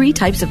in 3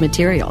 types of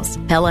materials.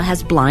 Pella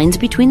has blinds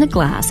between the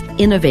glass,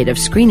 innovative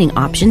screening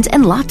options,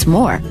 and lots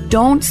more.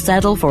 Don't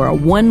settle for a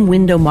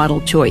one-window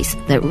model choice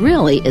that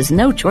really is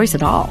no choice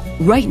at all.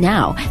 Right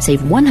now,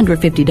 save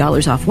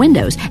 $150 off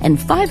windows and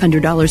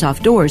 $500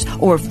 off doors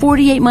or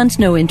 48 months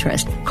no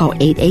interest. Call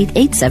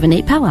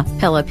 888-78-PELLA.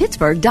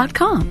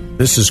 PellaPittsburgh.com.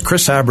 This is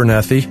Chris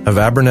Abernethy of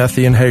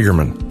Abernethy and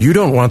Hagerman. You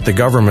don't want the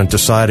government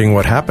deciding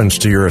what happens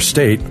to your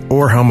estate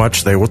or how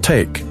much they will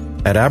take.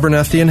 At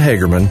Abernethy and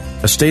Hagerman,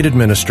 estate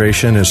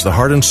administration is the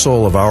heart and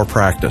soul of our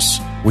practice.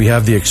 We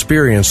have the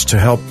experience to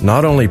help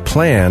not only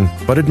plan,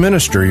 but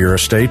administer your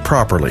estate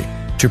properly,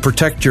 to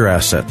protect your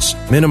assets,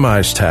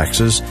 minimize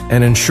taxes,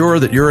 and ensure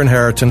that your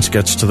inheritance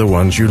gets to the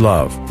ones you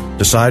love.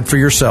 Decide for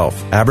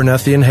yourself.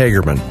 Abernethy and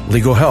Hagerman.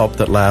 Legal help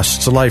that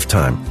lasts a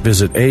lifetime.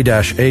 Visit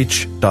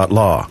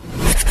a-h.law.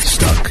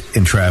 Stuck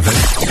in traffic?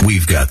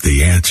 We've got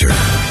the answer.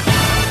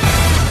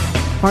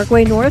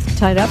 Parkway North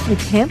tied up with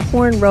Camp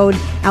Horn Road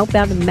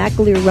outbound to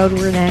McAleer Road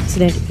where an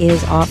accident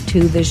is off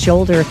to the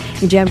shoulder.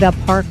 You jammed up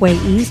Parkway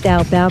East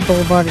outbound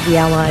Boulevard of the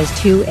Allies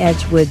to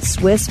Edgewood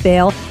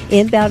Swissvale.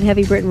 Inbound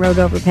Heavy Britain Road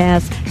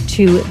overpass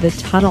to the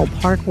Tunnel.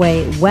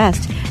 Parkway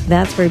West,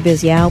 that's very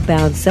busy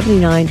outbound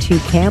 79 to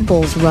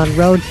Campbell's Run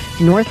Road.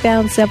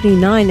 Northbound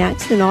 79,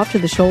 accident off to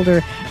the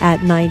shoulder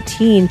at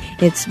 19.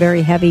 It's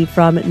very heavy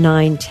from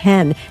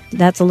 910.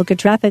 That's a look at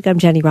traffic. I'm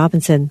Jenny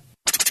Robinson.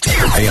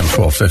 AM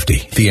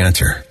 1250, The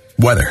Answer.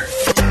 Weather.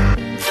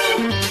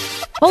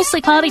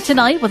 Mostly cloudy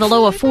tonight with a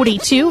low of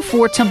 42.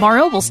 For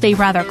tomorrow, will stay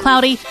rather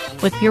cloudy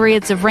with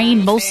periods of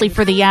rain mostly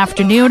for the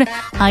afternoon.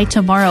 High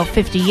tomorrow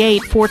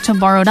 58. For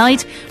tomorrow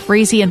night,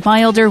 breezy and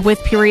milder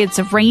with periods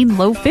of rain,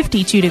 low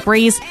 52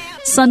 degrees.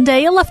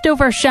 Sunday, a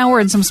leftover shower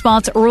in some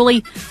spots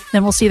early.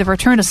 Then we'll see the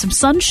return of some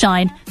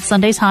sunshine.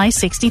 Sunday's high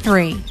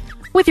 63.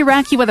 With your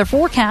AccuWeather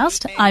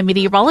forecast, I'm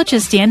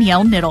meteorologist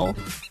Danielle Niddle.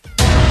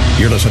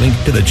 You're listening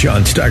to the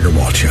John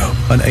Steigerwald Show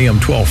on AM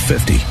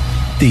 1250.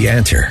 The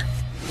Answer.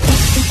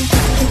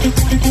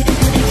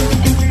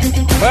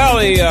 Well,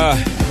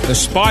 the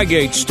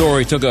Spygate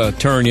story took a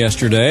turn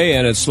yesterday,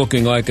 and it's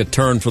looking like a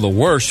turn for the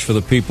worse for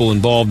the people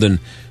involved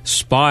in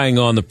spying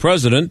on the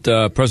president,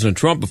 President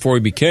Trump, before he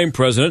became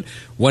president,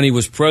 when he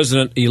was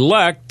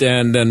president-elect,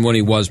 and then when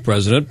he was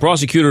president.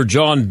 Prosecutor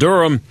John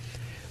Durham,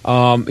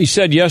 he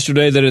said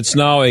yesterday that it's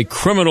now a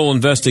criminal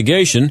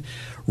investigation.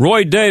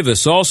 Roy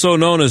Davis, also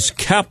known as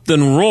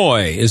Captain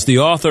Roy, is the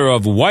author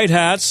of White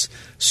Hats,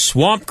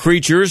 Swamp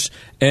Creatures,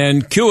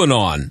 and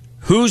QAnon.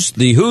 Who's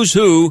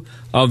who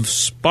of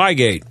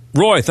Spygate?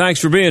 Roy,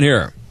 thanks for being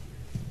here.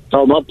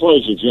 Oh, my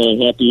pleasure,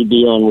 John. Happy to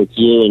be on with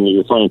you and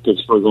your fine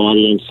Pittsburgh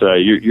audience.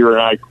 You're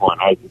an icon.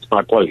 It's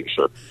my pleasure,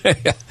 sir.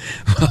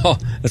 Well,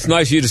 it's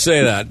nice of you to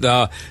say that.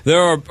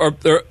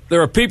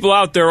 There are people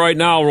out there right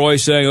now, Roy,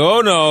 saying,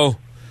 "Oh no,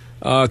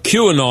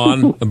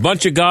 QAnon, a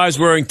bunch of guys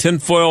wearing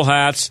tinfoil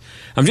hats."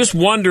 I'm just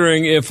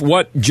wondering if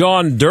what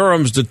John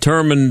Durham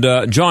determined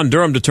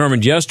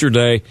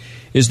yesterday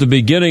is the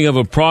beginning of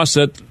a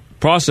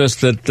process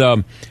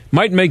that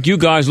might make you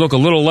guys look a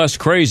little less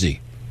crazy.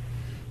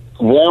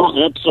 Well,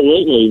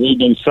 absolutely. We've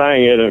been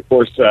saying it. Of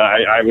course,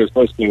 I was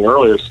listening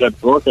earlier. Seth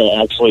Gorka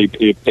actually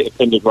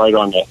pinned it right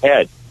on the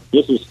head.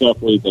 This is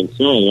stuff we've been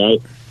saying.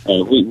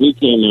 We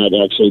came out,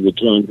 actually, that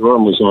John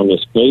Durham was on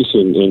this case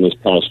in this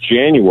past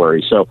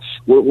January. So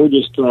we're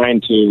just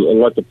trying to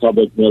let the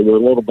public know we're a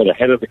little bit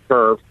ahead of the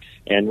curve,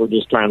 and we're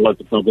just trying to let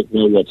the public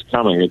know what's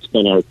coming. It's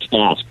been our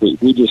task.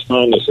 We just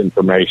found this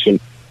information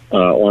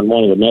on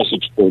one of the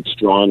message boards,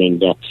 John,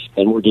 and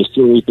we're just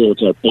we feel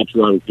it's our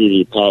patriotic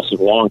duty to pass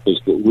it along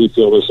because we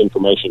feel this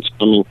information is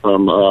coming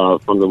from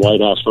the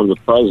White House, from the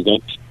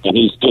president, and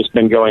he's just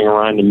been going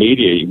around the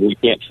media. We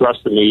can't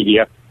trust the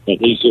media. And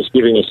he's just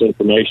giving us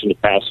information to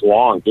pass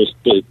along, just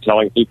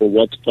telling people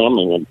what's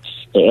coming. And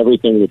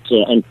everything that's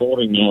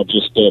unfolding now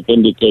just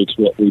vindicates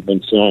what we've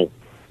been saying.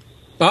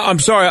 I'm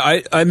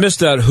sorry, I missed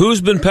that.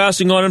 Who's been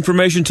passing on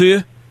information to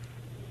you?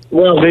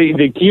 Well,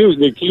 the Q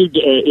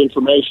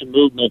information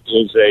movement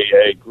is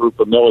a group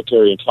of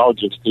military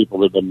intelligence people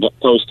that have been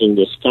posting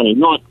this kind of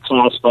not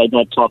classified,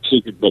 not top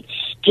secret, but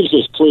gives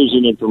us clues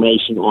and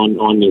information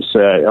on this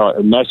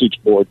message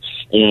board.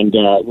 And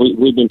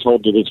we've been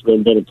told that it's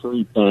been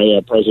approved by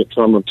President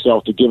Trump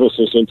himself to give us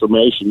this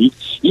information.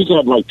 You've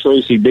had like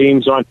Tracy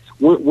Beams on.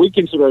 We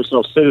consider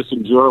ourselves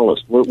citizen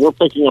journalists. We're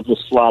picking up the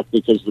slack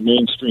because the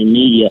mainstream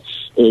media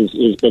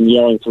has been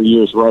yelling for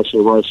years,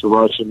 Russia, Russia,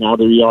 Russia. Now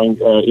they're yelling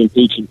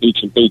impeach,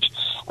 impeach, impeach,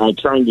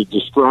 trying to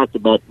distract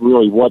about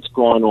really what's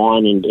going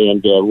on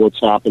and what's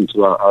happened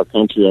to our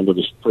country under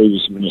this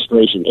previous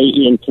administration.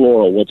 In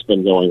plural, what's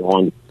been going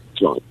on,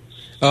 John.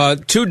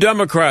 Two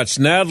Democrats,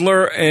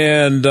 Nadler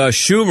and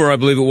Schumer, I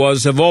believe it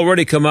was, have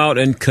already come out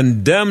and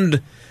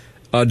condemned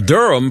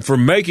Durham for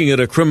making it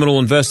a criminal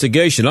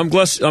investigation. I'm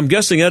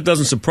guessing that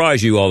doesn't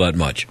surprise you all that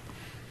much.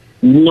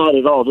 Not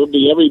at all. There'll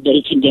be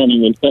everybody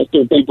condemning. In fact,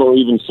 there are people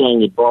even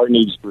saying that Barr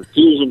needs to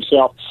recuse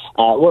himself.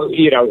 Well,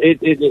 you know,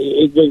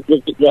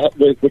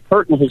 the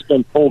curtain has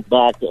been pulled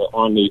back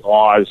on the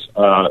Oz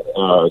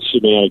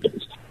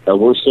shenanigans.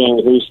 We're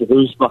seeing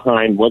who's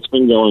behind, what's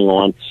been going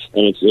on,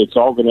 and it's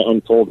all going to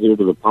unfold here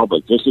to the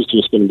public. This is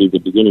just going to be the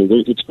beginning.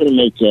 It's going to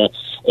make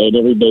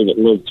everybody that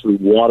lived through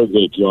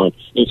Watergate, John,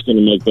 it's going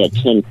to make that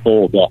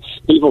tenfold.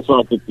 People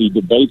thought that the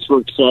debates were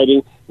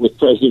exciting with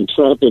President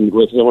Trump and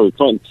with Hillary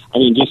Clinton. I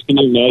mean, just can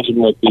you imagine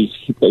what these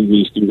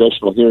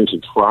congressional hearings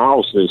and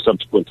trials, the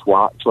subsequent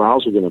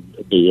trials are going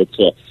to be? It's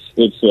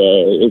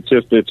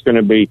going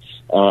to be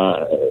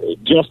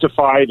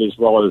justified as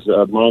well as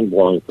mind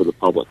blowing for the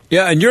public.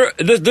 Yeah, and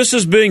this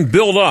is being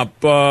built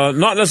up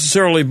not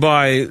necessarily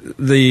by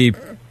the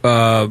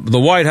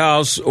White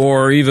House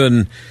or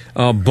even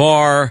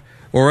Barr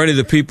or any of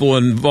the people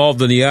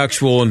involved in the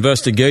actual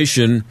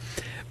investigation,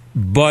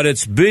 but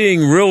it's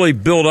being really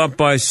built up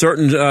by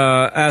certain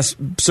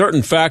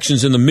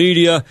factions in the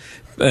media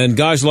and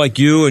guys like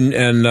you and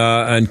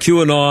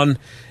QAnon.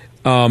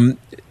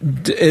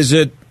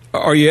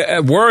 Are you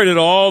worried at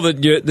all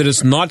that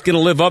it's not going to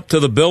live up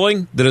to the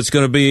billing? That it's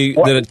going to be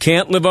that it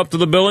can't live up to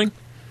the billing?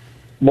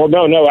 Well,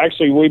 no.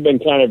 Actually, we've been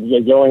kind of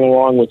going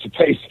along with the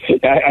pace.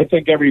 I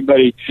think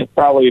everybody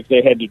probably, if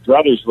they had the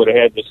druthers, would have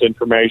had this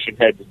information,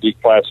 had the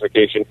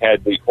declassification,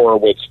 had the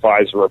Horowitz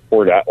Pfizer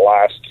report at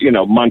last,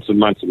 months and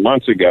months and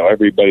months ago.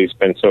 Everybody's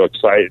been so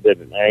excited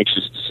and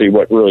anxious to see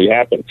what really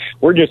happened.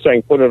 We're just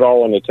saying, put it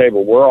all on the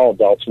table. We're all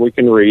adults. We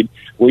can read.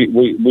 We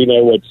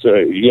know what's,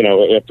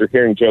 after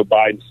hearing Joe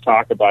Biden's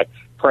talk about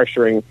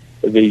pressuring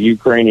the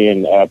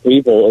Ukrainian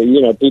people.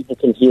 You know, people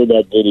can hear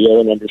that video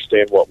and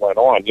understand what went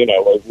on. You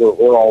know,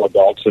 we're all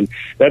adults, and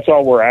that's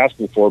all we're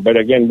asking for. But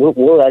again,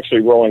 we're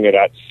actually rolling it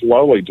out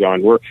slowly,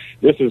 John.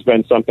 This has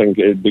been something,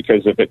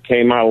 because if it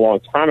came out a long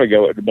time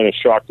ago, it would have been a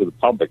shock to the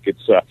public.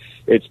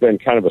 It's been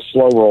kind of a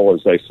slow roll,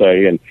 as they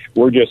say, and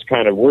we're just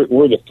kind of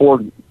we're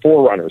the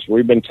forerunners.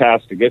 We've been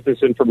tasked to get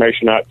this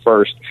information out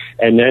first,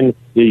 and then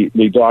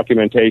the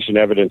documentation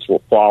evidence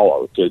will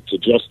follow to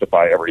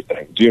justify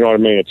everything. Do you know what I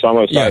mean? It's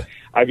almost like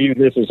I view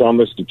this as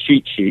almost a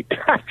cheat sheet.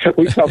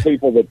 We tell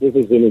people that this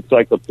is an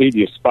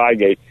encyclopedia of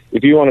Spygate.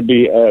 If you want to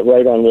be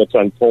right on what's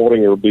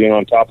unfolding or being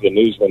on top of the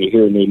news when you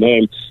hear a new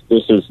name,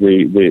 this is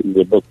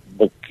the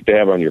book to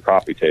have on your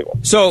coffee table.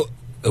 So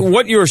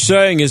what you're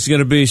saying is going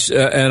to be,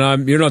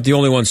 and you're not the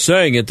only one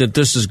saying it, that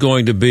this is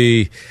going to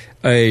be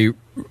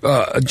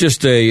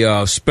just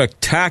a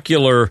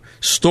spectacular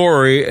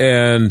story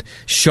and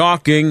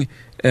shocking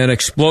and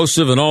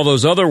explosive and all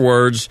those other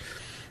words.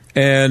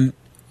 And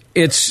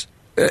is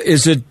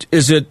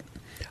it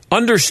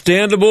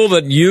understandable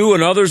that you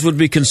and others would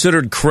be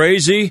considered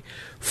crazy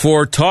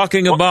for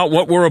talking about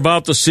what we're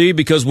about to see,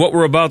 because what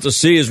we're about to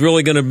see is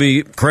really going to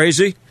be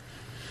crazy?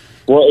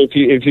 Well,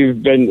 if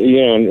you've been,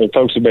 and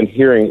folks have been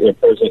hearing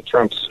President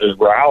Trump's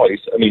rallies,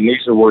 I mean,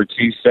 these are words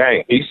he's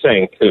saying. He's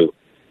saying coup.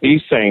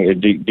 He's saying a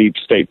deep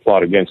state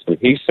plot against him.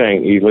 He's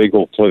saying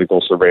illegal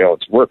political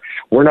surveillance.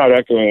 We're not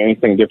echoing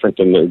anything different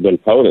than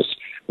POTUS.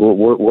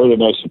 We're the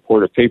most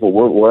supportive people.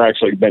 We're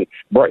actually been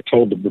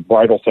told to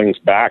bridle things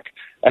back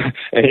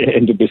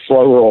and to be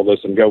slow roll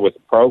this and go with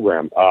the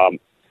program.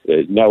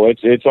 No,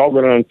 it's all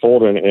going to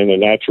unfold in a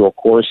natural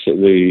course.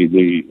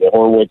 The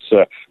Horowitz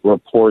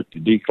report, the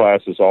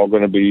D-class, is all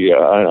going to be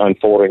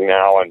unfolding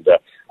now, and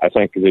I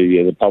think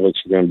the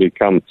public's going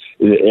to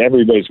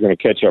everybody's going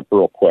to catch up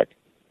real quick.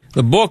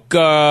 The book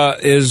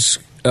is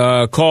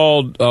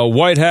called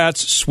White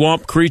Hats,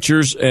 Swamp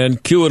Creatures,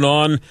 and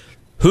QAnon,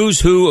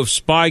 Who's Who of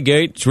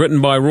Spygate. It's written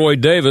by Roy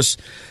Davis,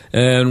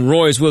 and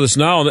Roy is with us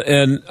now.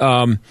 And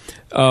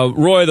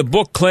Roy, the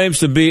book claims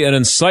to be an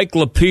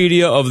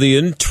encyclopedia of the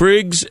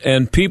intrigues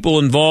and people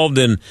involved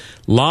in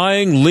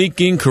lying,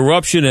 leaking,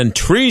 corruption, and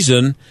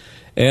treason,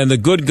 and the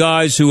good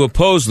guys who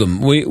oppose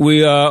them.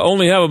 We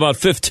only have about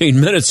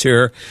 15 minutes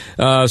here,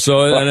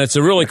 and it's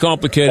a really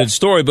complicated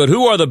story. But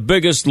who are the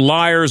biggest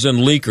liars and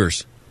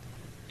leakers?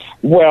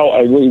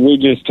 Well, we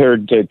just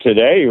heard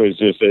today, was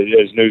just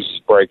as news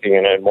is breaking,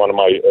 and one of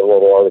my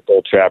little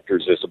article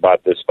chapters is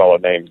about this fellow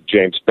named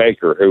James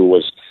Baker, who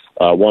was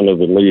one of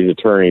the lead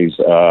attorneys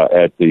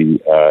at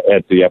the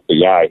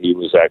FBI. He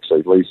was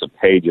actually Lisa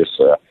Page's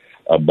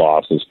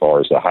boss as far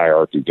as the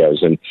hierarchy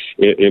goes, and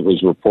it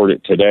was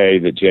reported today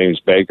that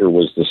James Baker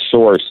was the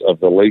source of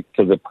the leak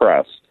to the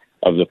press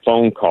of the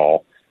phone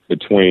call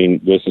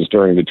this is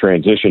during the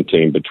transition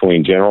team,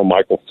 between General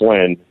Michael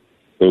Flynn,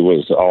 who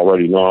was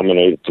already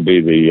nominated to be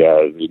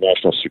the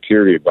national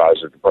security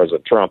advisor to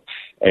President Trump,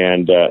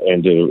 and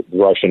the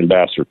Russian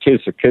ambassador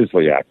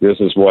Kislyak. This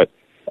is what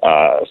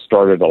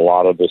started a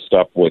lot of this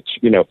stuff, which,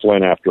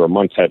 Flynn, after a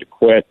month, had to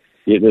quit.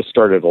 This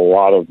started a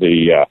lot of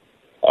the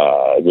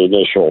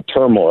initial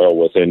turmoil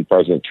within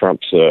President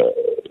Trump's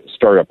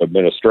startup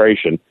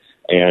administration.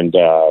 And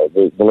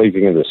the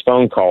leaking of this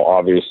phone call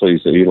obviously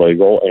is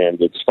illegal,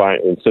 and it's fine.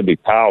 And Sidney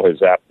Powell,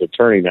 his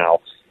attorney now,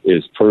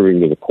 is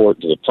proving to the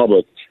court, to the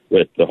public,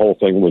 that the whole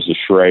thing was a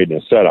charade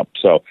and a setup.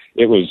 So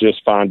it was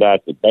just found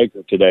out that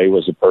Baker today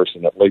was a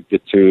person that leaked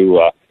it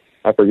to,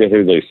 I forget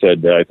who they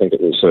said, I think it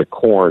was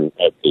Korn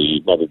at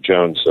the Mother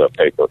Jones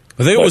paper.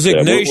 I think it was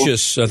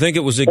Ignatius.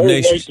 It was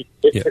Ignatius.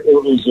 It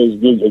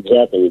was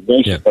exactly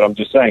Ignatius, yeah. But I'm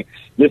just saying,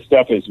 this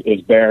stuff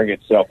is bearing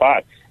itself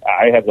out.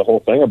 I have the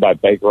whole thing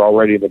about Baker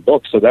already in the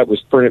book, so that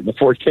was printed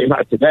before it came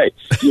out today.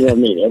 You know what I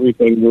mean?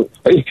 Everything.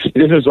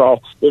 This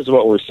is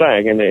what we're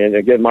saying. And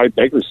again, my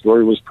Baker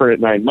story was printed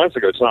 9 months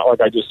ago. It's not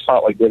like I just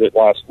hotly did it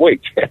last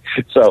week.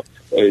 So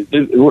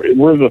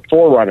we're the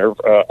forerunner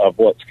of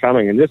what's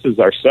coming. And this is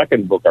our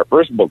second book. Our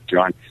first book,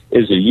 John,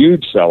 is a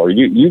huge seller.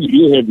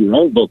 You have your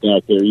own book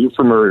out there. You're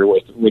familiar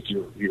with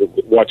your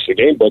Watch the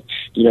Game book.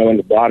 In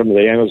the bottom of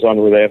the Amazon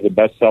where they have the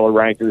bestseller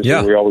rankers,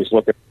 and we always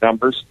look at the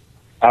numbers.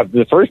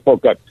 The first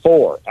book got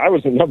 4. I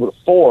was at number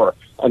 4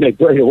 on the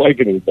Great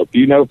Awakening book.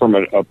 From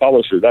a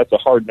publisher, that's a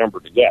hard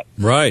number to get.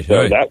 Right.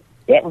 So right.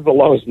 That was the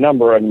lowest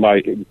number, and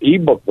my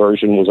ebook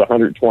version was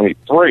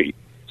 123.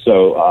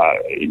 So,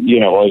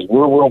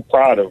 we're real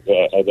proud of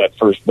that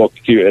first book,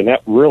 too. And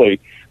that really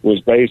was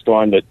based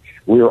on that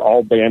we were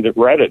all banned at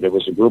Reddit. It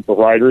was a group of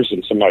writers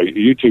and some of my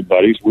YouTube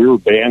buddies. We were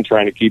banned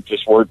trying to keep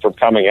this word from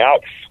coming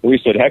out. We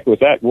said, heck with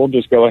that. We'll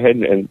just go ahead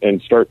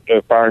and start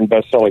firing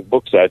best-selling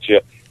books at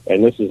you.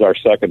 And this is our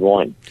second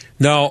one.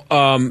 Now,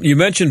 you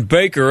mentioned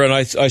Baker, and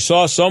I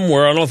saw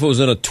somewhere, I don't know if it was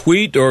in a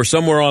tweet or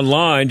somewhere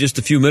online just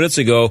a few minutes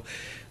ago,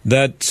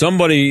 that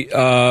somebody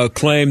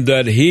claimed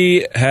that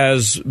he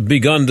has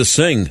begun to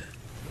sing.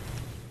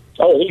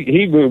 Oh,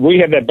 we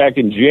had that back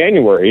in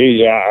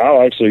January.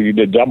 I'll actually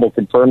double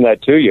confirm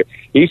that to you.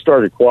 He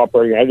started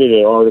cooperating. I did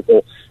an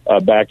article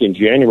back in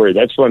January.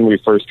 That's when we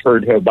first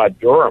heard about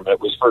Durham. It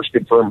was first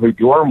confirmed who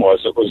Durham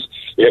was.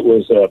 It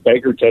was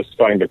Baker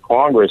testifying to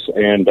Congress,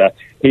 and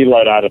he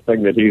let out a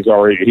thing that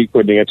he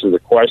couldn't answer the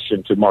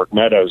question to Mark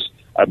Meadows.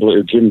 I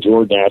believe Jim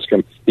Jordan asked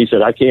him. He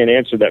said, "I can't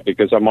answer that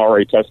because I'm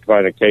already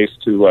testifying a case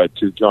to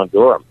John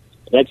Durham."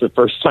 That's the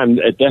first time.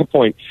 At that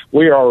point,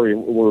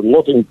 were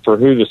looking for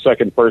who the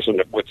second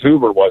person with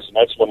Hoover was, and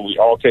that's when we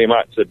all came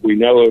out and said, "We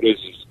know who it is.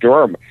 It's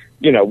Durham."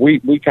 You know, we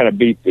kind of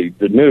beat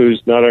the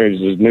news. Not only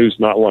does the news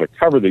not want to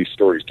cover these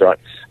stories, John,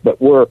 but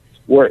we're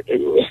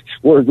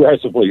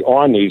aggressively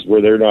on these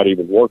where they're not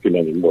even working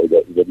anymore.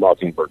 The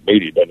Mockingbird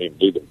media doesn't even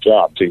do their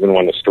jobs. Even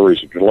when the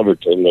stories are delivered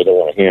to them, they don't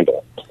want to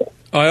handle it.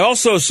 I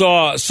also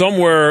saw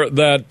somewhere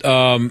that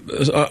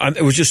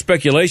it was just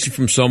speculation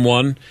from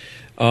someone.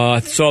 I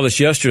saw this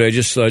yesterday. I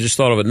just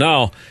thought of it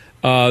now.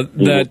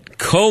 That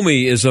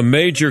Comey is a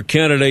major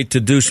candidate to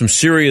do some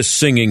serious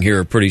singing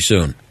here pretty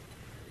soon.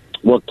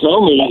 Well,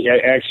 Comey,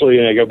 actually,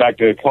 and I go back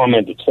to a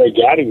comment that Trey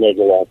Gowdy made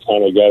a long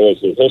time ago, is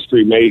that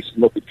history may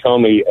look at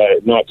Comey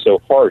not so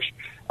harsh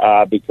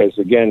because,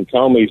 again,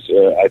 Comey's,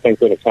 I think,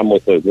 going to come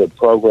with the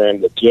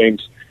program that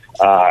James,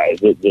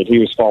 that he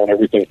was following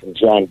everything from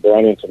John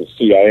Brennan to the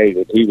CIA,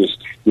 that he was,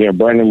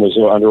 Brennan was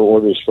under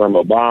orders from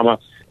Obama,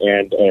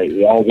 and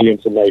all the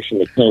information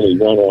that Comey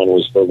went on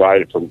was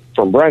provided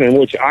from Brennan,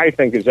 which I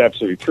think is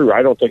absolutely true.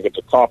 I don't think it's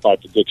a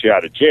cop-out to get you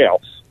out of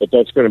jail, but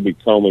that's going to be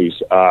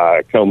Comey's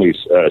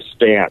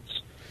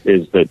stance,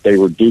 is that they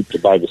were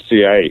duped by the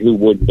CIA. Who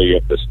wouldn't be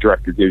if this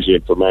director gives you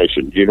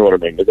information? You know what I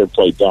mean? They're going to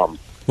play dumb.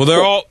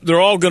 Well, they're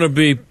all going to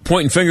be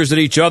pointing fingers at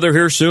each other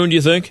here soon, do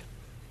you think?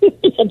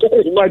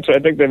 Very much. I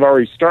think they've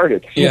already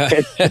started. Yeah.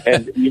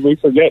 and we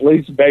forget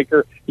Lisa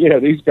Baker.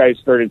 These guys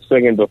started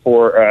singing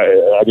before.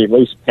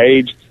 Lisa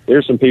Page.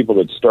 There's some people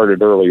that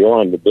started early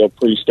on. The Bill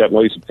Priest and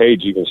Lisa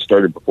Page even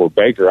started before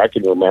Baker. I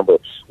can remember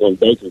when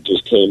Baker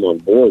just came on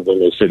board when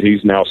they said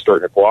he's now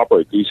starting to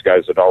cooperate. These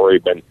guys had already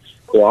been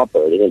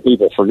cooperating, and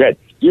people forget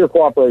you're a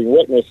cooperating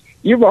witness.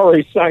 You've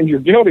already signed your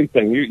guilty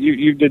thing.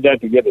 You did that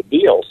to get a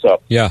deal.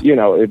 So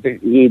if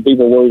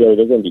people worry that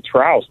they're going to be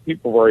trials,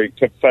 people have already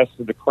confessed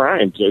to the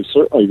crimes. So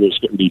certainly there's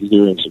going to be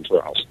hearings and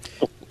trials.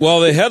 Well,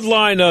 the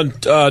headline on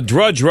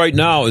Drudge right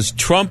now is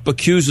Trump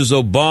accuses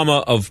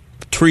Obama of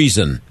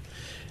treason.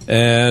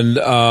 And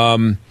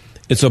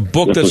it's a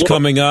book that's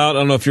coming out. I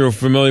don't know if you're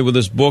familiar with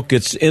this book.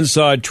 It's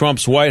Inside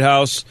Trump's White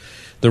House,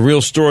 the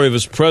real story of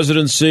his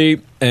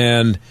presidency.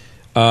 And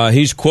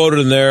he's quoted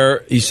in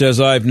there. He says,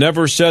 "I've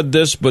never said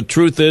this, but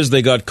truth is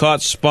they got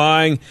caught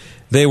spying.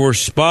 They were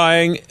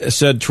spying,"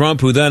 said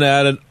Trump, who then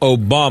added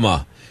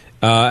Obama.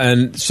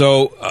 And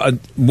so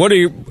what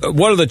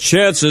are the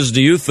chances,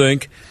 do you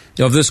think,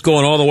 of this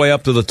going all the way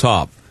up to the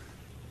top?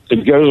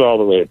 It goes all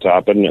the way to the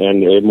top, and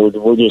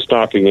we're just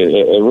talking.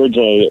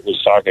 Originally, it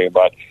was talking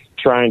about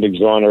trying to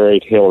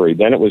exonerate Hillary.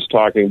 Then it was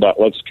talking about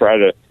let's try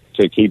to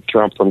keep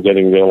Trump from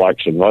getting the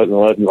election.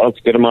 Let's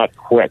get him out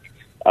quick.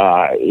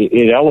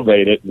 It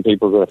elevated, and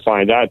people are going to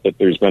find out that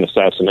there's been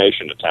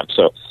assassination attempts.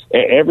 So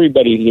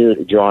everybody here,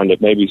 John, that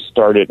maybe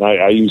started, and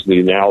I use the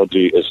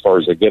analogy as far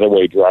as a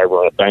getaway driver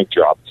on a bank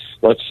job.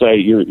 Let's say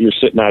you're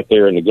sitting out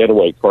there in the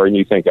getaway car, and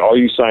you think all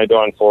you signed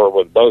on for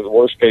was both the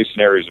worst case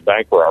scenarios of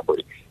bank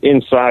robbery.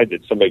 Inside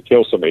that somebody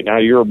kills somebody. Now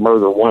you're a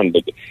murder one,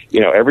 but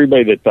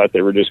everybody that thought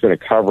they were just going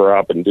to cover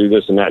up and do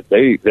this and that,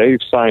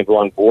 they've signed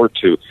on board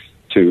to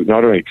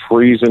not only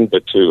treason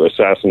but to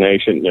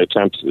assassination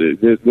attempts.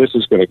 This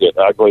is going to get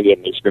ugly,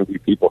 and there's going to be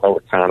people held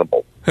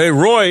accountable. Hey,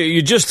 Roy,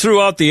 you just threw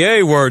out the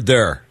A word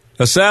there.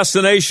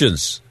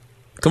 Assassinations.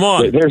 Come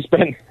on. There's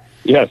been.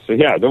 Yes,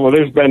 yeah. Well,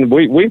 there's been.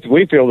 We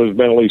feel there's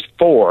been at least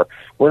 4.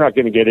 We're not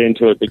going to get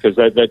into it because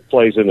that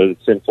plays into the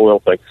tinfoil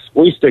thing.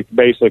 We stick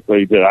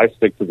basically. I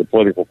stick to the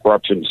political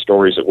corruption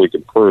stories that we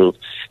can prove.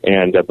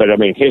 And but I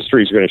mean,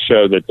 history is going to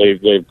show that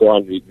they've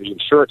gone the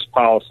insurance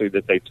policy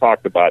that they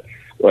talked about.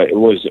 It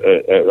was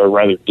a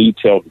rather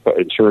detailed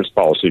insurance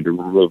policy to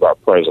remove our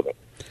president.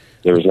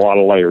 There's a lot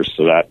of layers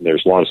to that, and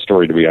there's a lot of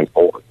story to be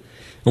unfolded.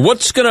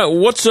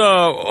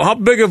 How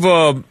big of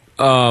a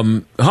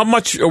how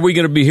much are we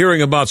going to be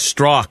hearing about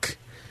Strzok,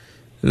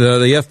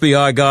 the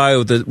FBI guy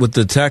with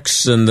the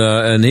texts,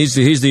 and he's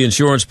the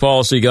insurance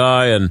policy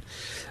guy, and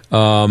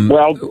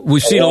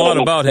we've seen a lot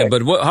about him.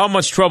 But how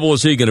much trouble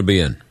is he going to be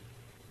in?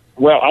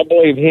 Well, I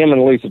believe him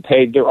and Lisa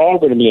Page, they're all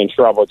going to be in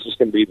trouble. It's just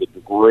going to be the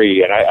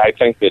degree, and I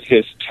think that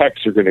his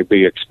texts are going to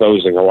be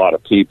exposing a lot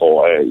of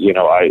people.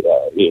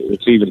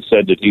 It's even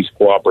said that he's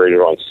cooperated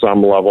on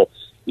some level.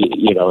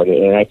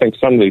 And I think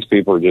some of these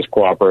people are just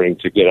cooperating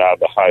to get out of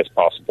the highest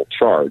possible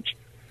charge.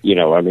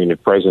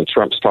 If President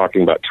Trump's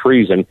talking about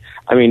treason,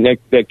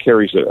 that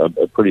carries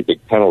a pretty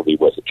big penalty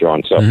with it,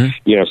 John. So,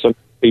 some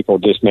people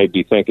just may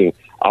be thinking,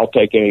 I'll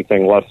take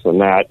anything less than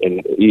that.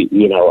 And,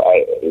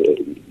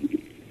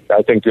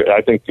 I think to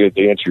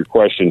answer your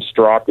question,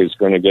 Strzok is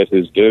going to get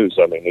his dues.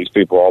 These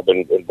people have all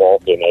been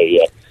involved in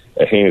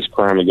a heinous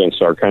crime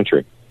against our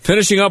country.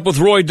 Finishing up with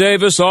Roy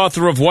Davis,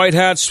 author of White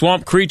Hats,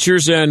 Swamp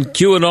Creatures, and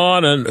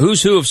QAnon, and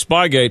Who's Who of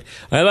Spygate.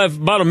 I have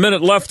about a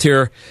minute left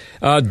here.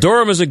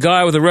 Durham is a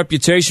guy with a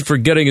reputation for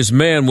getting his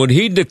man. Would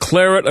he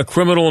declare it a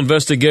criminal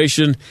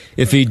investigation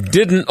if he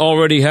didn't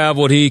already have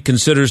what he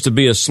considers to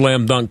be a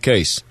slam-dunk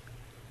case?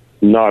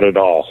 Not at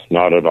all.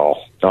 Not at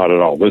all. Not at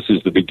all. This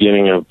is the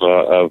beginning of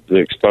the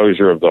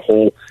exposure of the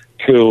whole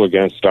coup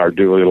against our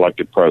duly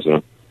elected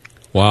president.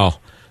 Wow.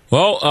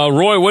 Well,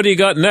 Roy, what do you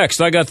got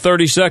next? I got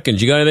 30 seconds.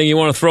 You got anything you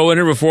want to throw in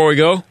here before we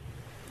go?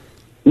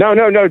 No.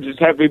 Just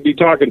happy to be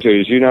talking to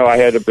you. As you know, I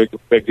had a big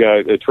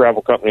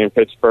travel company in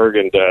Pittsburgh,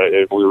 and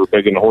we were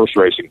big in the horse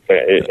racing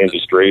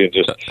industry. And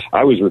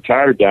I was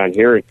retired down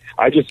here, and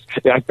I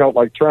felt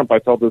like Trump. I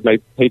felt it was my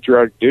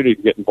patriotic duty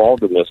to get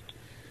involved in this.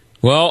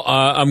 Well,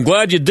 I'm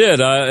glad you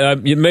did.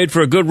 You made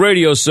for a good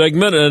radio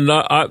segment, and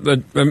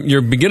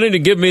you're beginning to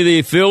give me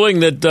the feeling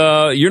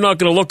that you're not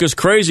going to look as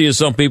crazy as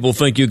some people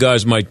think you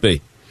guys might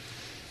be.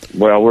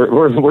 Well,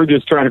 we're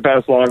just trying to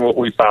pass along what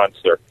we found,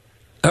 sir.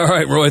 All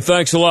right, Roy.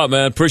 Thanks a lot,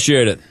 man.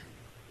 Appreciate it.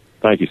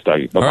 Thank you,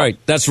 Steige. All right,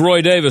 that's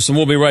Roy Davis, and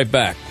we'll be right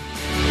back.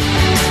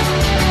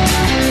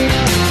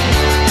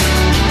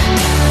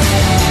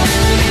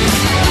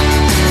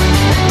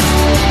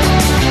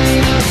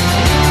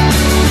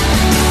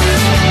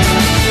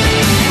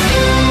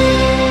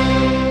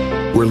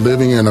 We're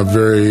living in a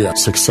very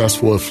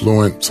successful,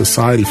 affluent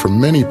society for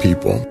many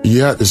people.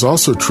 Yet it's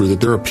also true that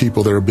there are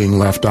people that are being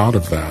left out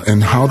of that.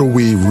 And how do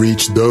we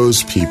reach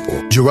those people?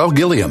 Joelle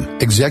Gilliam,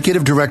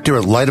 Executive Director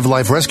at Light of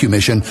Life Rescue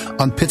Mission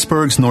on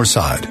Pittsburgh's North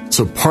Side.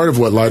 So part of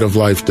what Light of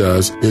Life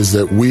does is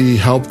that we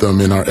help them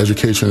in our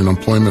education and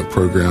employment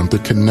program to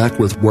connect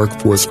with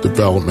workforce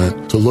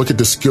development, to look at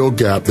the skill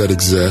gap that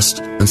exists.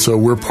 And so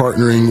we're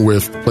partnering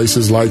with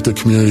places like the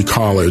community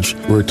college.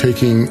 We're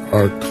taking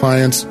our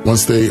clients,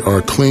 once they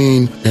are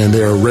clean and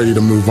they are ready to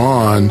move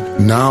on,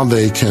 now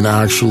they can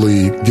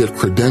actually get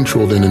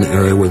credentialed in an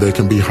area where they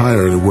can be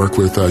hired to work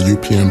with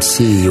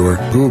UPMC or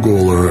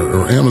Google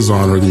or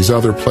Amazon or these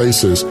other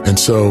places. And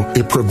so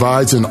it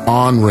provides an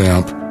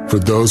on-ramp for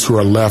those who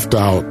are left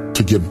out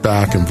to get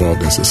back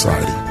involved in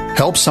society.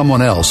 Help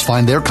someone else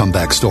find their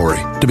comeback story.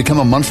 To become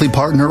a monthly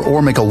partner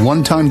or make a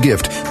one-time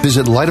gift,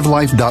 visit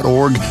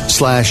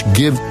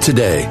lightoflife.org/give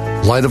today.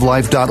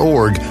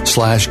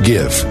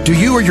 lightoflife.org/give. Do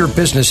you or your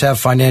business have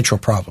financial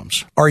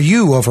problems? Are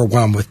you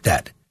overwhelmed with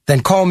debt?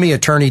 Then call me,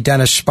 attorney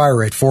Dennis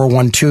Spira, at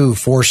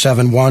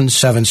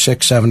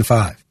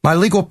 412-471-7675. My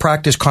legal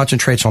practice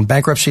concentrates on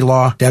bankruptcy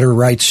law, debtor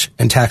rights,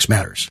 and tax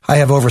matters. I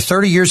have over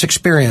 30 years'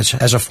 experience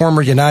as a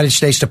former United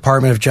States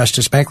Department of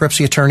Justice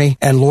bankruptcy attorney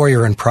and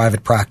lawyer in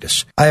private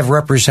practice. I have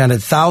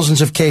represented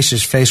thousands of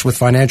cases faced with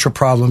financial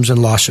problems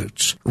and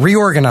lawsuits.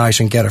 Reorganize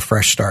and get a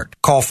fresh start.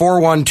 Call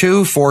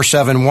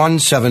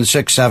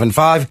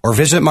 412-471-7675 or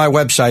visit my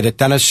website at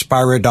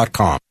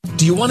DennisSpira.com.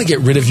 Do you want to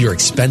get rid of your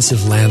expensive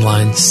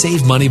landline,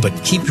 save money, but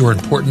keep your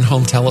important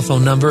home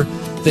telephone number?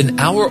 Then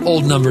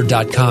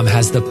OurOldNumber.com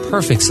has the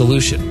perfect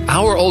solution.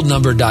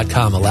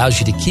 OurOldNumber.com allows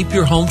you to keep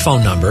your home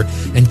phone number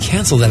and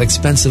cancel that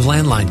expensive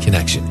landline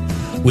connection.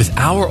 With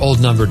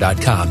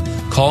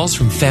OurOldNumber.com, calls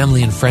from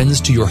family and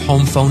friends to your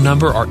home phone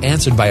number are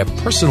answered by a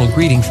personal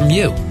greeting from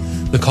you.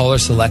 The caller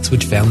selects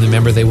which family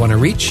member they want to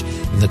reach,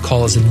 and the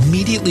call is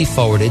immediately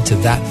forwarded to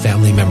that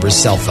family member's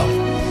cell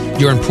phone.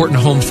 Your important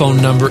home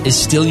phone number is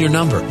still your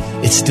number.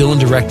 It's still in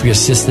directory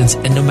assistance,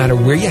 and no matter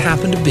where you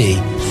happen to be,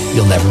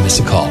 you'll never miss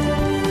a call.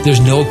 There's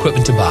no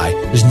equipment to buy,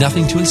 there's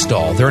nothing to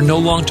install, there are no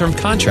long-term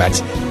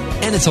contracts,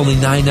 and it's only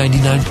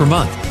 $9.99 per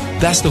month.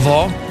 Best of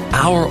all,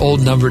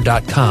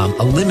 OurOldNumber.com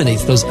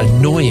eliminates those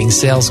annoying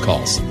sales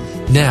calls.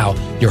 Now,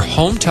 your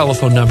home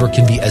telephone number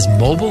can be as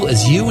mobile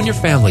as you and your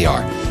family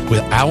are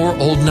with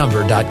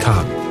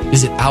OurOldNumber.com.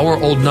 Visit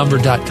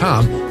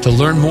OurOldNumber.com to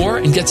learn more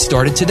and get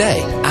started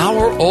today.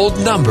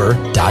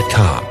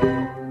 OurOldNumber.com.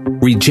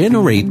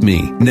 Regenerate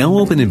Me, now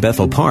open in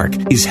Bethel Park,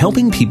 is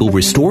helping people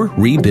restore,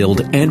 rebuild,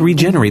 and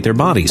regenerate their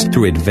bodies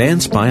through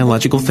Advanced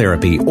Biological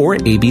Therapy, or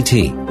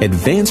ABT.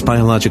 Advanced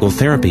Biological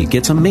Therapy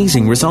gets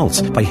amazing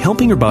results by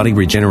helping your body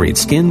regenerate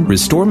skin,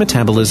 restore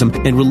metabolism,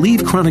 and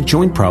relieve chronic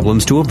joint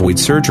problems to avoid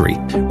surgery.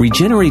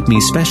 Regenerate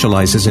Me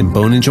specializes in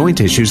bone and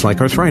joint issues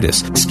like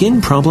arthritis, skin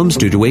problems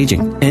due to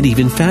aging, and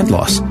even fat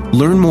loss.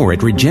 Learn more at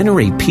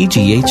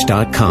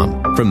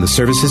regeneratepgh.com. From the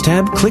Services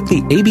tab, click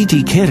the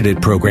ABT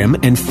Candidate Program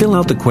and fill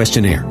out the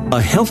questionnaire.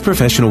 A health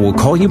professional will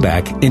call you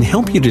back and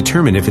help you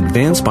determine if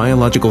advanced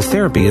biological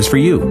therapy is for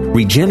you.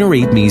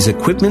 Regenerate Me's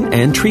equipment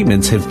and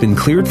treatments have been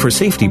cleared for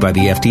safety by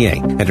the FDA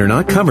and are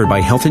not covered by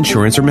health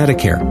insurance or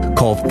Medicare.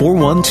 Call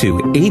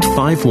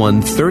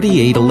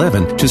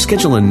 412-851-3811 to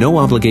schedule a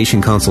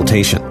no-obligation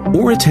consultation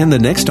or attend the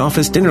next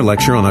office dinner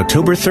lecture on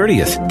October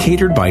 30th,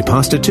 catered by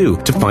Pasta 2,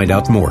 to find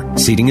out more.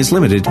 Seating is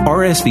limited.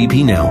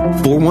 RSVP now.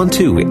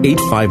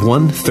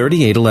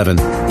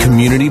 412-851-3811.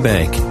 Community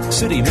Bank.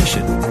 City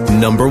Mission.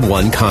 Number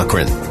 1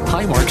 Cochrane.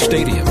 Highmark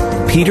Stadium.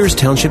 Peters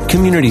Township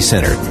Community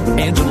Center.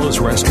 Angelo's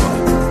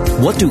Restaurant.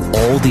 What do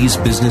all these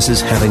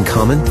businesses have in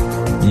common?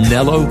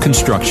 Nello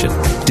Construction.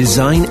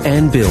 Design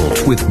and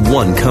build with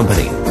one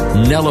company.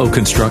 Nello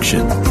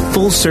Construction.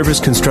 Full-service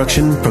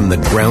construction from the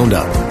ground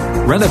up.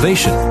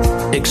 Renovation.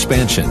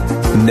 Expansion.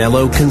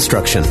 Nello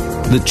Construction.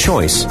 The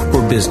choice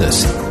for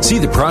business. See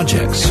the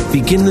projects.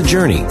 Begin the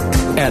journey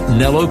at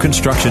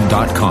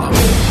NelloConstruction.com.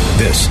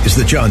 This is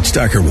the John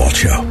Steigerwald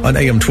Show on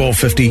AM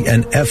 1250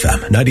 and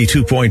FM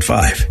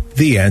 92.5.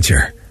 The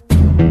Answer.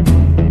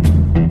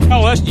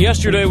 Well,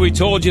 yesterday we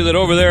told you that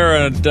over there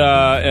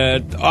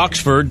at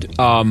Oxford,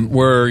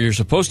 where you're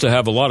supposed to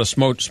have a lot of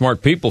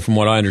smart people, from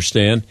what I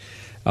understand,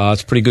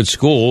 it's a pretty good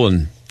school,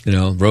 and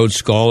Rhodes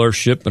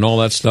Scholarship and all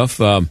that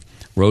stuff.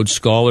 Rhodes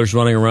Scholars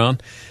running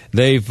around.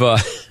 They've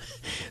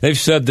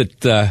said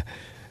that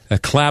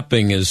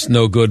clapping is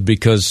no good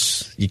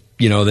because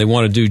they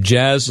want to do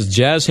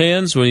jazz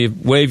hands, where you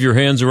wave your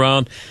hands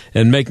around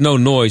and make no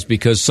noise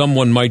because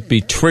someone might be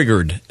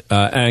triggered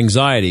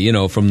anxiety,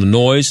 from the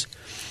noise.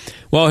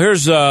 Well,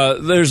 there's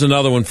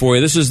another one for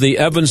you. This is the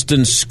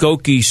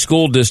Evanston-Skokie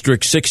School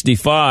District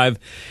 65.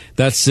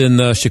 That's in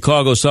the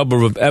Chicago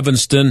suburb of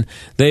Evanston.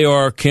 They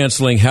are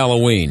canceling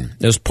Halloween.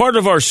 As part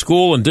of our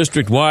school and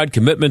district-wide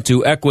commitment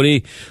to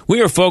equity,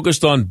 we are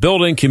focused on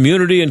building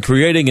community and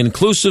creating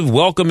inclusive,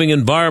 welcoming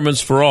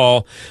environments for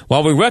all.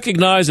 While we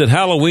recognize that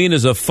Halloween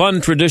is a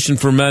fun tradition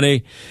for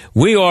many,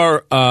 we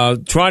are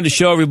trying to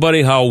show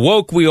everybody how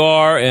woke we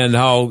are and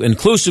how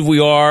inclusive we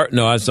are.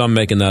 No, I'm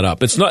making that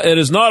up. It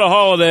is not a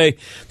holiday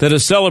that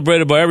is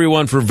celebrated by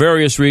everyone for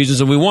various reasons,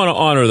 and we want to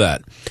honor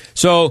that.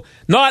 So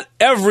not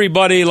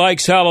everybody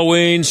likes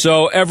Halloween,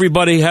 so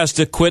everybody has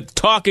to quit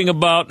talking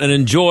about and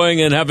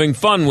enjoying and having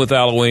fun with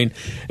Halloween.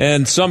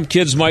 And some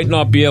kids might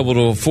not be able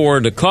to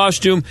afford a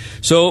costume.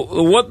 So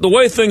the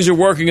way things are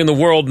working in the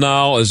world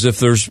now is if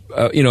there's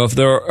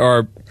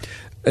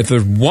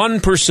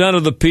 1%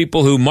 of the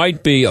people who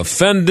might be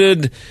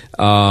offended,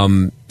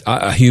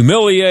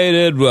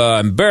 humiliated,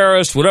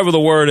 embarrassed, whatever the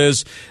word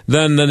is,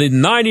 then the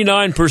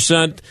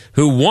 99%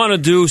 who want to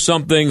do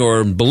something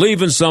or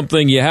believe in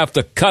something, you have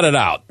to cut it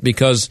out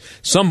because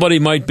somebody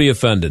might be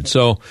offended.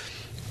 So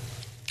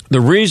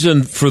the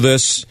reason for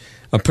this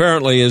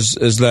apparently is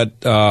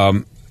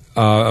that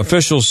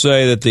officials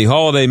say that the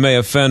holiday may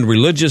offend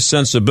religious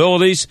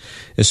sensibilities,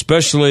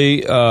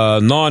 especially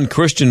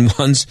non-Christian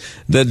ones,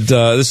 that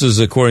this is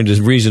according to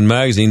Reason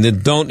Magazine,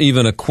 that don't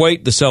even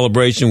equate the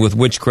celebration with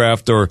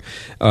witchcraft or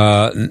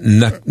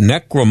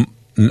necromancy,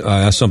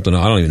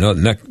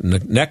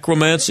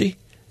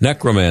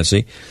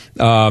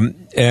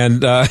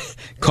 and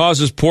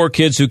causes poor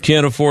kids who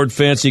can't afford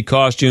fancy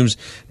costumes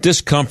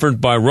discomfort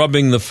by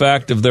rubbing the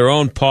fact of their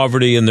own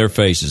poverty in their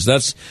faces.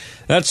 That's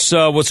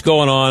what's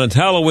going on. And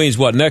Halloween's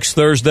next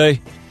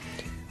Thursday?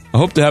 I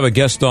hope to have a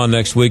guest on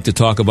next week to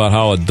talk about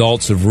how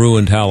adults have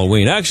ruined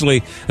Halloween.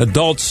 Actually,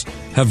 adults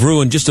have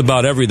ruined just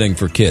about everything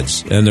for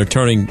kids, and they're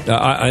turning.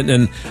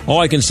 And all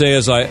I can say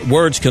is,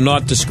 words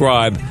cannot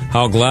describe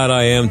how glad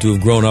I am to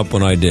have grown up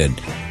when I did.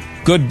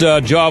 Good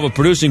job of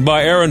producing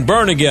by Aaron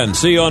Byrne again.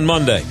 See you on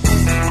Monday.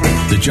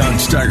 The John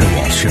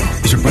Steigerwald Show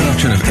is a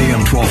production of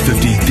AM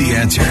 1250 The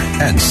Answer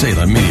and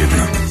Salem Media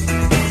Group.